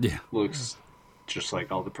 It looks just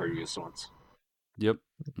like all the previous ones. Yep.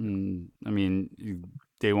 I mean,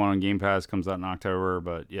 day one on Game Pass, comes out in October,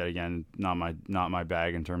 but yet again, not my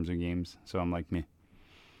bag in terms of games. So I'm like me.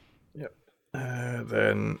 Yep.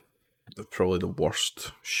 Then probably the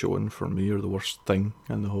worst showing for me, or the worst thing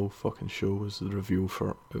in the whole fucking show, was the reveal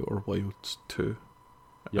for Outer Wilds 2.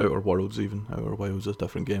 Yep. Outer Worlds even. Outer Wilds is a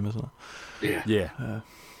different game, isn't it? Yeah.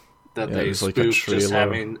 That they spoofed like just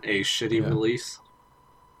having a shitty release.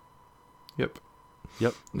 Yep.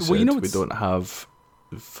 Well, you know, we don't have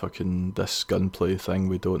fucking this gunplay thing.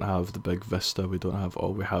 We don't have the big vista. We don't have.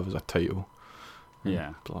 All we have is a title.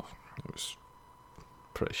 Yeah. It was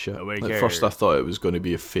pretty shit. At first I thought it was going to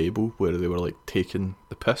be a Fable where they were like taking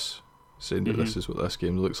the piss, saying that this is what this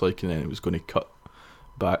game looks like, and then it was going to cut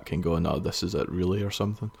back and go, no, this is it really, or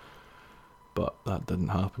something. But that didn't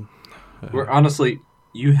happen. Where honestly,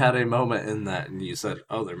 you had a moment in that and you said,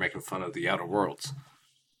 oh, they're making fun of the Outer Worlds.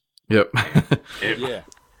 Yep. It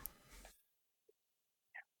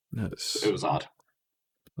was odd.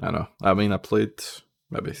 I know. I mean, I played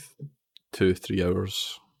maybe 2-3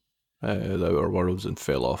 hours the Outer Worlds and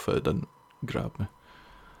fell off it. It didn't grab me.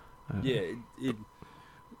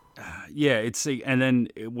 It's and then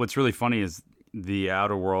what's really funny is the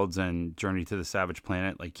Outer Worlds and Journey to the Savage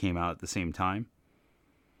Planet like came out at the same time,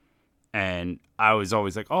 and I was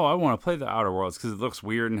always like, oh, I want to play the Outer Worlds because it looks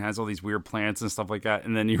weird and has all these weird planets and stuff like that.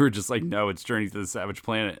 And then you were just like, no, it's Journey to the Savage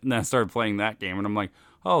Planet. And then I started playing that game, and I'm like,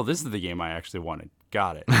 oh, this is the game I actually wanted.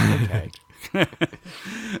 Got it. Okay.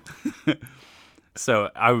 So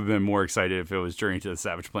I would have been more excited if it was Journey to the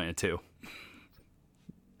Savage Planet 2.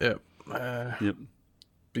 Yep.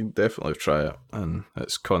 Been definitely try it, and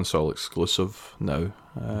it's console exclusive now.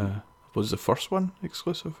 Was the first one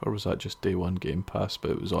exclusive, or was that just day one Game Pass,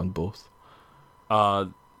 but it was on both?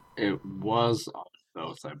 It was on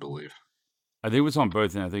both, I believe. I think it was on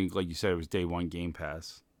both, and I think, like you said, it was day one Game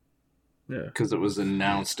Pass. Yeah, because it was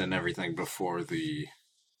announced and everything before the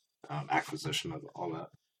acquisition of all that.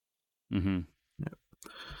 Mm-hmm. Yep.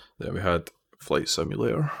 Then we had Flight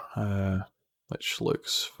Simulator, which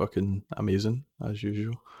looks fucking amazing as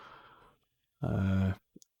usual.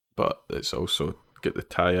 But it's also got the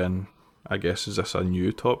tie-in. I guess, is this a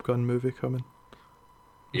new Top Gun movie coming?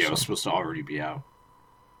 Yeah, it was supposed to already be out.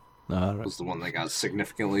 Right. It was the one that got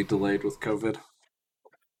significantly delayed with COVID.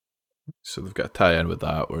 So they've got a tie-in with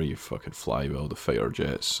that where you fucking fly with all the fighter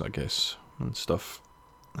jets, I guess, and stuff.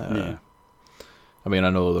 I mean,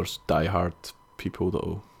 I know there's die-hard people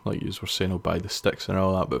that'll, like you were saying, will buy the sticks and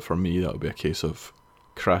all that, but for me, that'll be a case of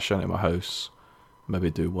crash into my house,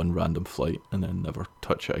 maybe do one random flight, and then never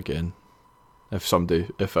touch it again. If somebody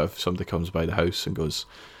comes by the house and goes,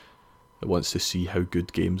 it wants to see how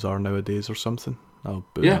good games are nowadays or something, I'll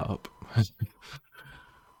boot that up.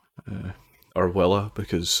 Or will I?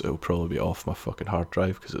 Because it'll probably be off my fucking hard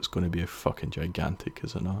drive because it's going to be fucking gigantic,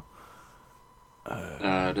 is it not?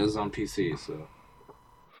 It is on PC, so...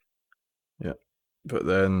 Yeah. But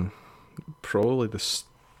then probably the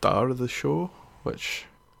star of the show, which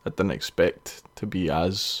I didn't expect to be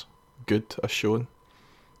as good as shown,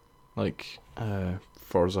 like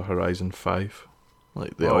Forza Horizon 5.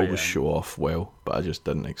 Like they always show off well, but I just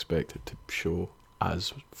didn't expect it to show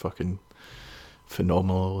as fucking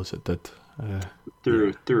phenomenal as it did. Through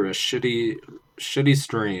a shitty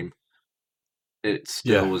stream, it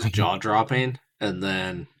still was jaw dropping, and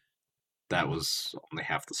then that was only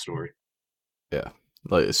half the story. Yeah.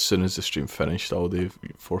 Like as soon as the stream finished, all the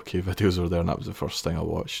 4K videos were there, and that was the first thing I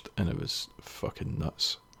watched, and it was fucking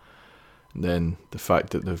nuts. And then the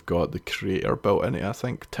fact that they've got the creator built in it, I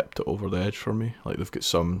think, tipped it over the edge for me. Like they've got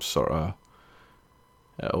some sort of,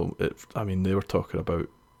 I mean, they were talking about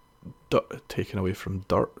taken away from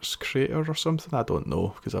Dirt's creator or something. I don't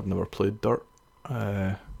know because I've never played Dirt.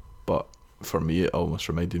 But for me, it almost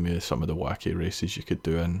reminded me of some of the wacky races you could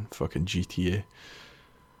do in fucking GTA.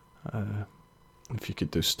 If you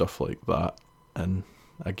could do stuff like that in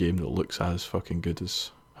a game that looks as fucking good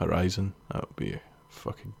as Horizon, that would be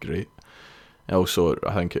fucking great. And also,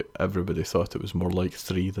 I think everybody thought it was more like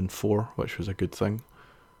 3 than 4, which was a good thing.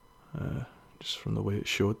 Just from the way it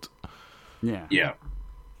showed. Yeah.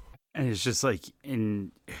 And it's just like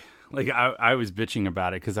I was bitching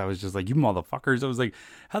about it because I was just like, you motherfuckers. I was like,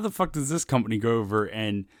 how the fuck does this company go over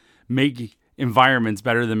and make environments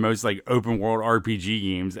better than most like open world RPG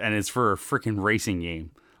games, and it's for a freaking racing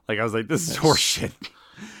game? Like I was like, this is horseshit.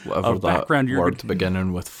 Whatever that background word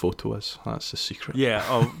beginning with photo is, that's the secret. Yeah.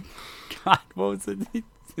 Oh God, what was it?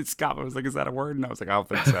 Scott was like, is that a word? And I was like, I don't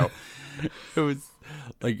think so. It was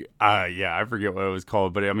like, I forget what it was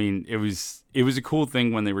called, but I mean, it was a cool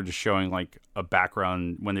thing when they were just showing like a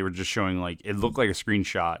background, when they were just showing like, it looked like a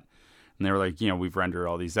screenshot, and they were like, we've rendered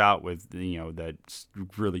all these out with, that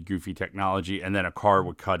really goofy technology, and then a car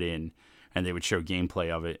would cut in and they would show gameplay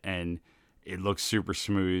of it, and it looked super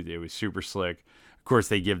smooth. It was super slick. Of course,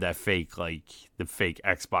 they give that fake, like, the fake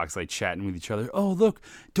Xbox, like, chatting with each other. Oh, look,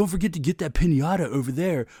 don't forget to get that pinata over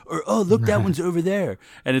there. Or, oh, look, that one's over there.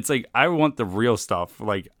 And it's like, I want the real stuff.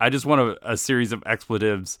 Like, I just want a series of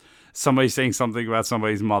expletives, somebody saying something about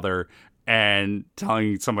somebody's mother, and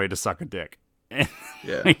telling somebody to suck a dick.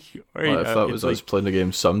 Yeah. Well, if that was us playing the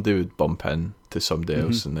game, somebody would bump in to somebody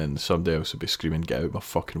else, and then somebody else would be screaming, get out of my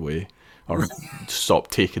fucking way. Or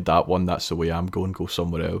stop taking that one, that's the way I'm going, go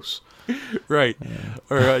somewhere else. Right.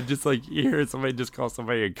 Or just like you hear somebody just call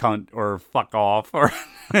somebody a cunt or fuck off, or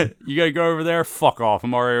you gotta go over there, fuck off,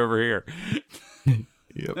 I'm already over here.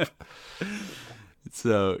 Yep.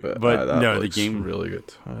 So but no, the game really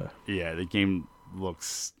good. Yeah, the game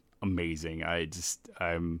looks amazing.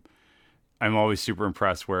 I'm always super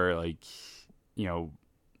impressed where, like, Gran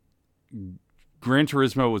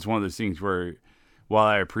Turismo was one of those things where, while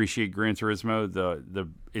I appreciate Gran Turismo,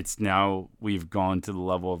 it's now we've gone to the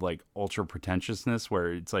level of like ultra pretentiousness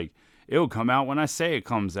where it's like it'll come out when I say it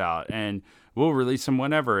comes out, and we'll release them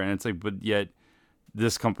whenever. And it's like, but yet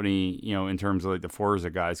this company, in terms of like the Forza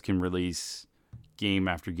guys, can release game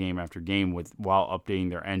after game after game while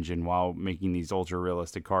updating their engine, while making these ultra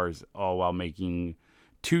realistic cars, all while making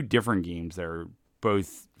two different games that are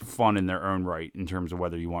both fun in their own right in terms of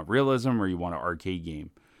whether you want realism or you want an arcade game.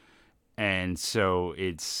 And so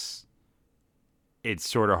it's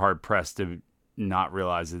sort of hard pressed to not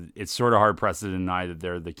realize it. It's sort of hard pressed to deny that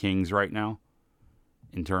they're the kings right now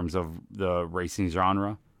in terms of the racing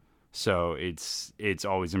genre. So it's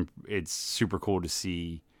super cool to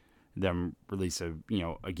see them release a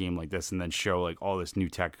game like this and then show like all this new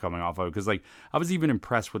tech coming off of it. Because like I was even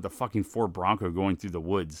impressed with the fucking Ford Bronco going through the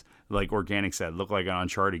woods, like Organic said, looked like an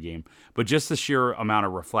Uncharted game. But just the sheer amount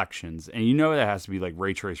of reflections, and that has to be like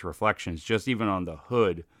ray trace reflections, just even on the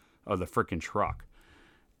hood of the freaking truck.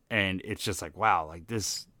 And it's just like, wow, like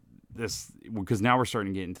this because now we're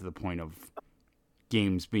starting to get into the point of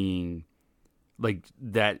games being like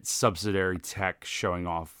that subsidiary tech showing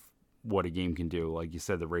off what a game can do. Like you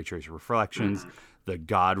said, the ray trace reflections, the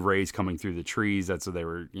God rays coming through the trees. That's what they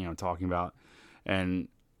were, talking about. And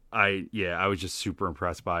I was just super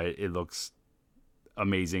impressed by it. It looks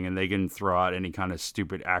amazing. And they can throw out any kind of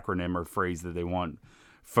stupid acronym or phrase that they want.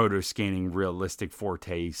 Photo scanning realistic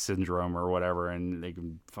forte syndrome or whatever. And they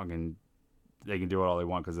can do it all they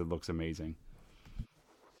want because it looks amazing.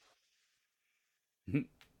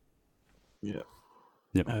 Yeah.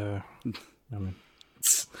 Yep.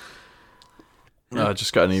 I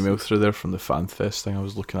just got an email through there from the FanFest thing. I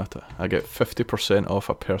was looking at it. I get 50% off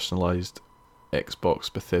a personalised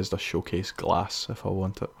Xbox Bethesda Showcase glass if I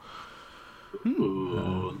want it.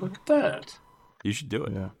 Ooh, look at that. You should do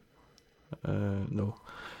it. Yeah. No.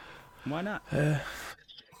 Why not?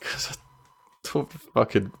 Because don't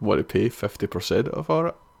fucking want to pay 50% for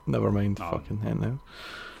it. Never mind Oh. fucking anything else.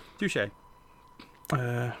 Touche.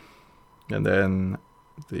 And then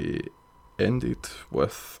they ended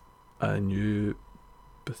with a new.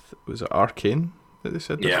 Was it Arcane that they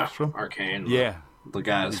said this Yeah, was from? Arcane. Yeah. The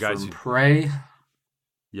guys, The guys from who- Prey.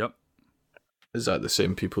 Yep. Is that the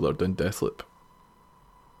same people that are doing Deathloop?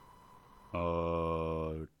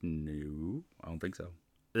 No, I don't think so.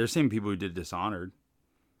 They're the same people who did Dishonored.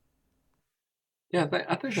 Yeah,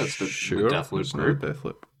 I think that's the Sure, Deathloop it's not group.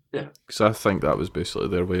 Deathloop. Yeah. Because I think that was basically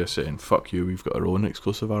their way of saying, fuck you, we've got our own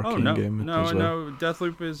exclusive Arcane Oh no, game no, as well. no.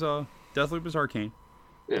 Deathloop is Arcane.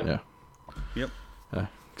 Yeah. Yeah. Yep.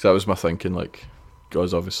 Because that was my thinking, like,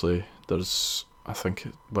 because obviously there's, I think,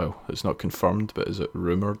 it's not confirmed, but is it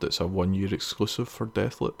rumoured it's a 1 year exclusive for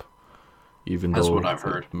Deathloop? Even That's though what I've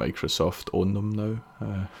heard. Microsoft own them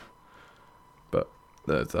now. But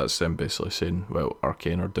that's them basically saying, well,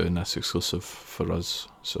 Arcane are doing this exclusive for us,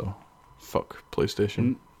 so fuck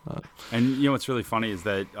PlayStation. And you know what's really funny is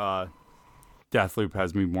that Deathloop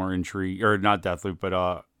has me more intrigued, or not Deathloop,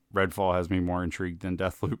 but Redfall has me more intrigued than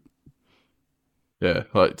Deathloop. Yeah,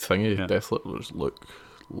 like thingy, Yeah. Deathloop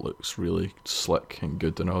looks really slick and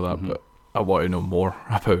good and all that, Mhm. but I want to know more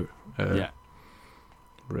about Yeah,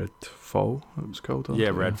 Redfall, it was called.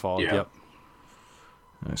 yeah, wasn't it? Redfall. Yeah. Yep.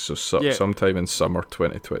 So Yeah. sometime in summer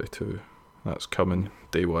 2022, that's coming.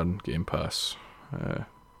 Day one, Game Pass,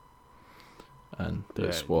 and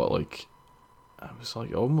it's Yeah. it was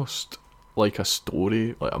like almost like a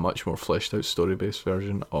story, like a much more fleshed out story based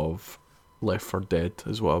version of Left 4 Dead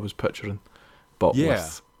is what I was picturing, but Yeah.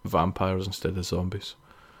 with vampires instead of zombies.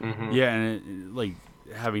 Mm-hmm. Yeah, and like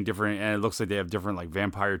having different, and it looks like they have different like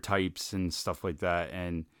vampire types and stuff like that,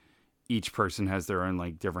 and each person has their own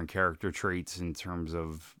like different character traits in terms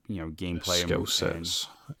of gameplay Skill and sets.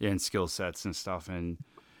 and skill sets and stuff. And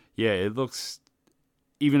yeah, it looks,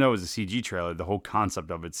 even though it was a CG trailer, the whole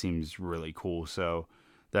concept of it seems really cool. So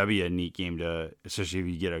that'd be a neat game to, especially if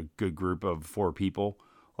you get a good group of 4 people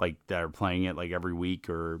like that are playing it like every week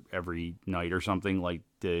or every night or something, like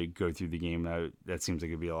to go through the game. That seems like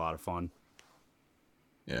it'd be a lot of fun.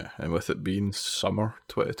 Yeah, and with it being summer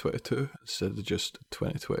 2022 instead of just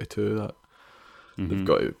 2022, that they've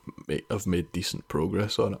got to have made decent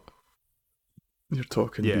progress on it. You're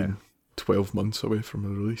talking Yeah. being 12 months away from a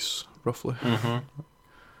release, roughly. Mm-hmm.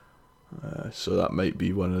 So that might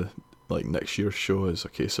be one of like next year's show is a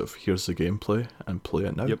case of here's the gameplay and play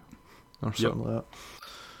it now, Yep. or something like that.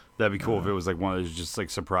 That'd be cool if it was like one of those just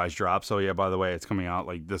like surprise drops. Oh yeah, by the way, it's coming out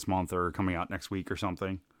like this month or coming out next week or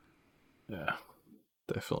something. Yeah,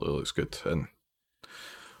 definitely looks good, and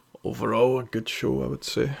overall a good show, I would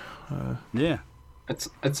say. Yeah.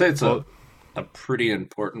 I'd say it's Well- a pretty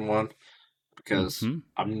important one because Mhm.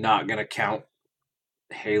 I'm not gonna count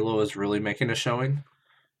Halo as really making a showing,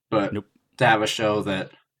 but Nope. to have a show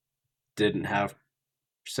that didn't have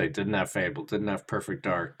Fable, didn't have Perfect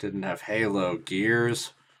Dark, didn't have Halo,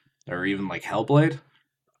 Gears, or even like Hellblade,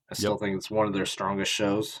 I still think it's one of their strongest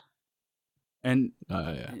shows. And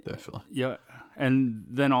Yeah, definitely. yeah, and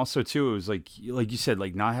then also too, it was like you said,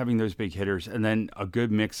 like not having those big hitters, and then a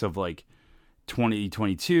good mix of like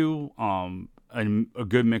 2022, and a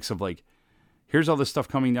good mix of like, here's all this stuff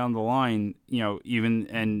coming down the line, even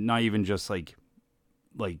and not even just like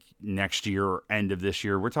next year or end of this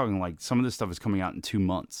year. We're talking like some of this stuff is coming out in 2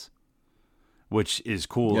 months, which is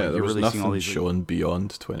cool. Yeah, Like, there you're was releasing nothing all these. shown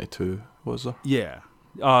beyond 22, was there? Yeah.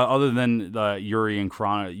 Other than the Yuri and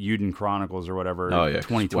Uden Chronicles or whatever, Oh, yeah, 'cause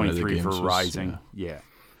one of the 2023 for games was- Rising. Yeah.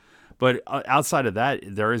 But outside of that,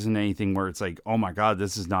 there isn't anything where it's like, oh my God,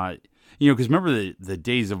 this is not, because remember the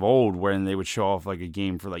days of old when they would show off like a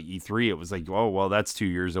game for like E3, it was like, oh, well, that's 2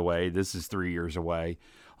 years away. This is 3 years away.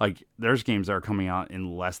 Like there's games that are coming out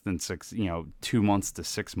in less than 2 months to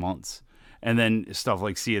 6 months. And then stuff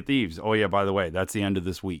like Sea of Thieves. Oh yeah, by the way, that's the end of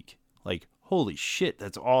this week. Like, holy shit,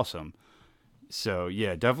 that's awesome. So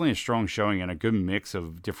yeah, definitely a strong showing and a good mix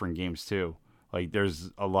of different games too. Like there's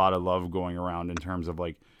a lot of love going around in terms of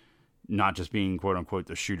like not just being quote unquote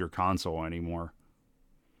the shooter console anymore.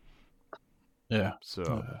 Yeah.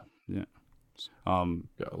 So yeah.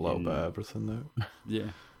 Got a little bit of everything now.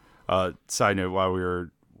 Yeah. Side note, while we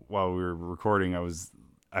were recording,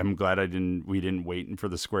 I'm glad we didn't wait for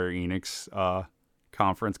the Square Enix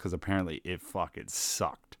conference, because apparently it fucking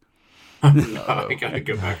sucked. I gotta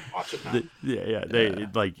go back and watch it now.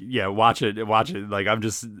 Watch it. Like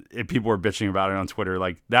people were bitching about it on Twitter.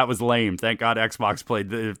 Like that was lame. Thank God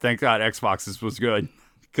Xbox's was good,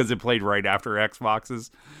 because it played right after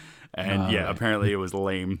Xbox's, and apparently it was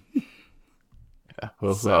lame. Yeah,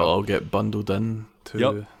 well, that'll all get bundled in to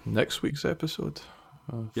Yep. next week's episode.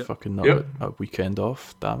 Yep. Fucking not Yep. a weekend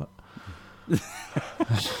off, damn it.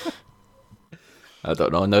 I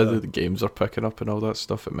don't know, now that the games are picking up and all that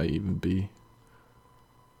stuff, it might even be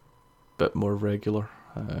a bit more regular.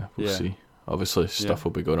 We'll Yeah. see. Obviously, stuff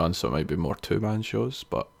will be going on, so it might be more two-man shows,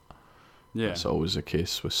 but Yeah. that's always the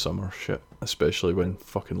case with summer shit, especially when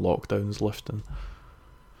fucking lockdown's lifting.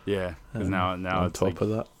 Yeah, because now on it's top like, of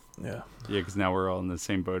that, yeah. yeah, because now we're all in the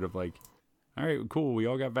same boat of like, all right, cool, we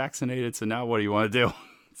all got vaccinated, so now what do you want to do?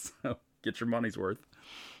 So get your money's worth.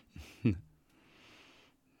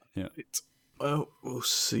 Yeah. Well, we'll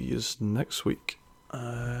see you next week.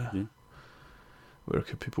 Where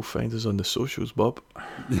can people find us on the socials, Bob?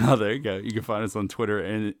 Oh, there you go. You can find us on Twitter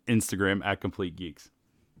and Instagram at Complete Geeks.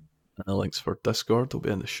 And the links for Discord will be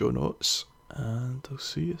in the show notes. And I'll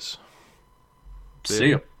see you. See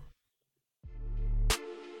ya.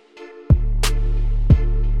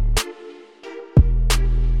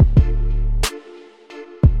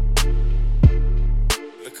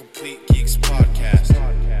 The Complete Geeks Podcast.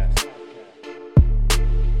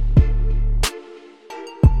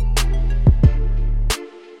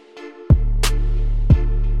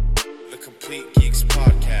 The Complete Geeks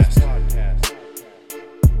Podcast.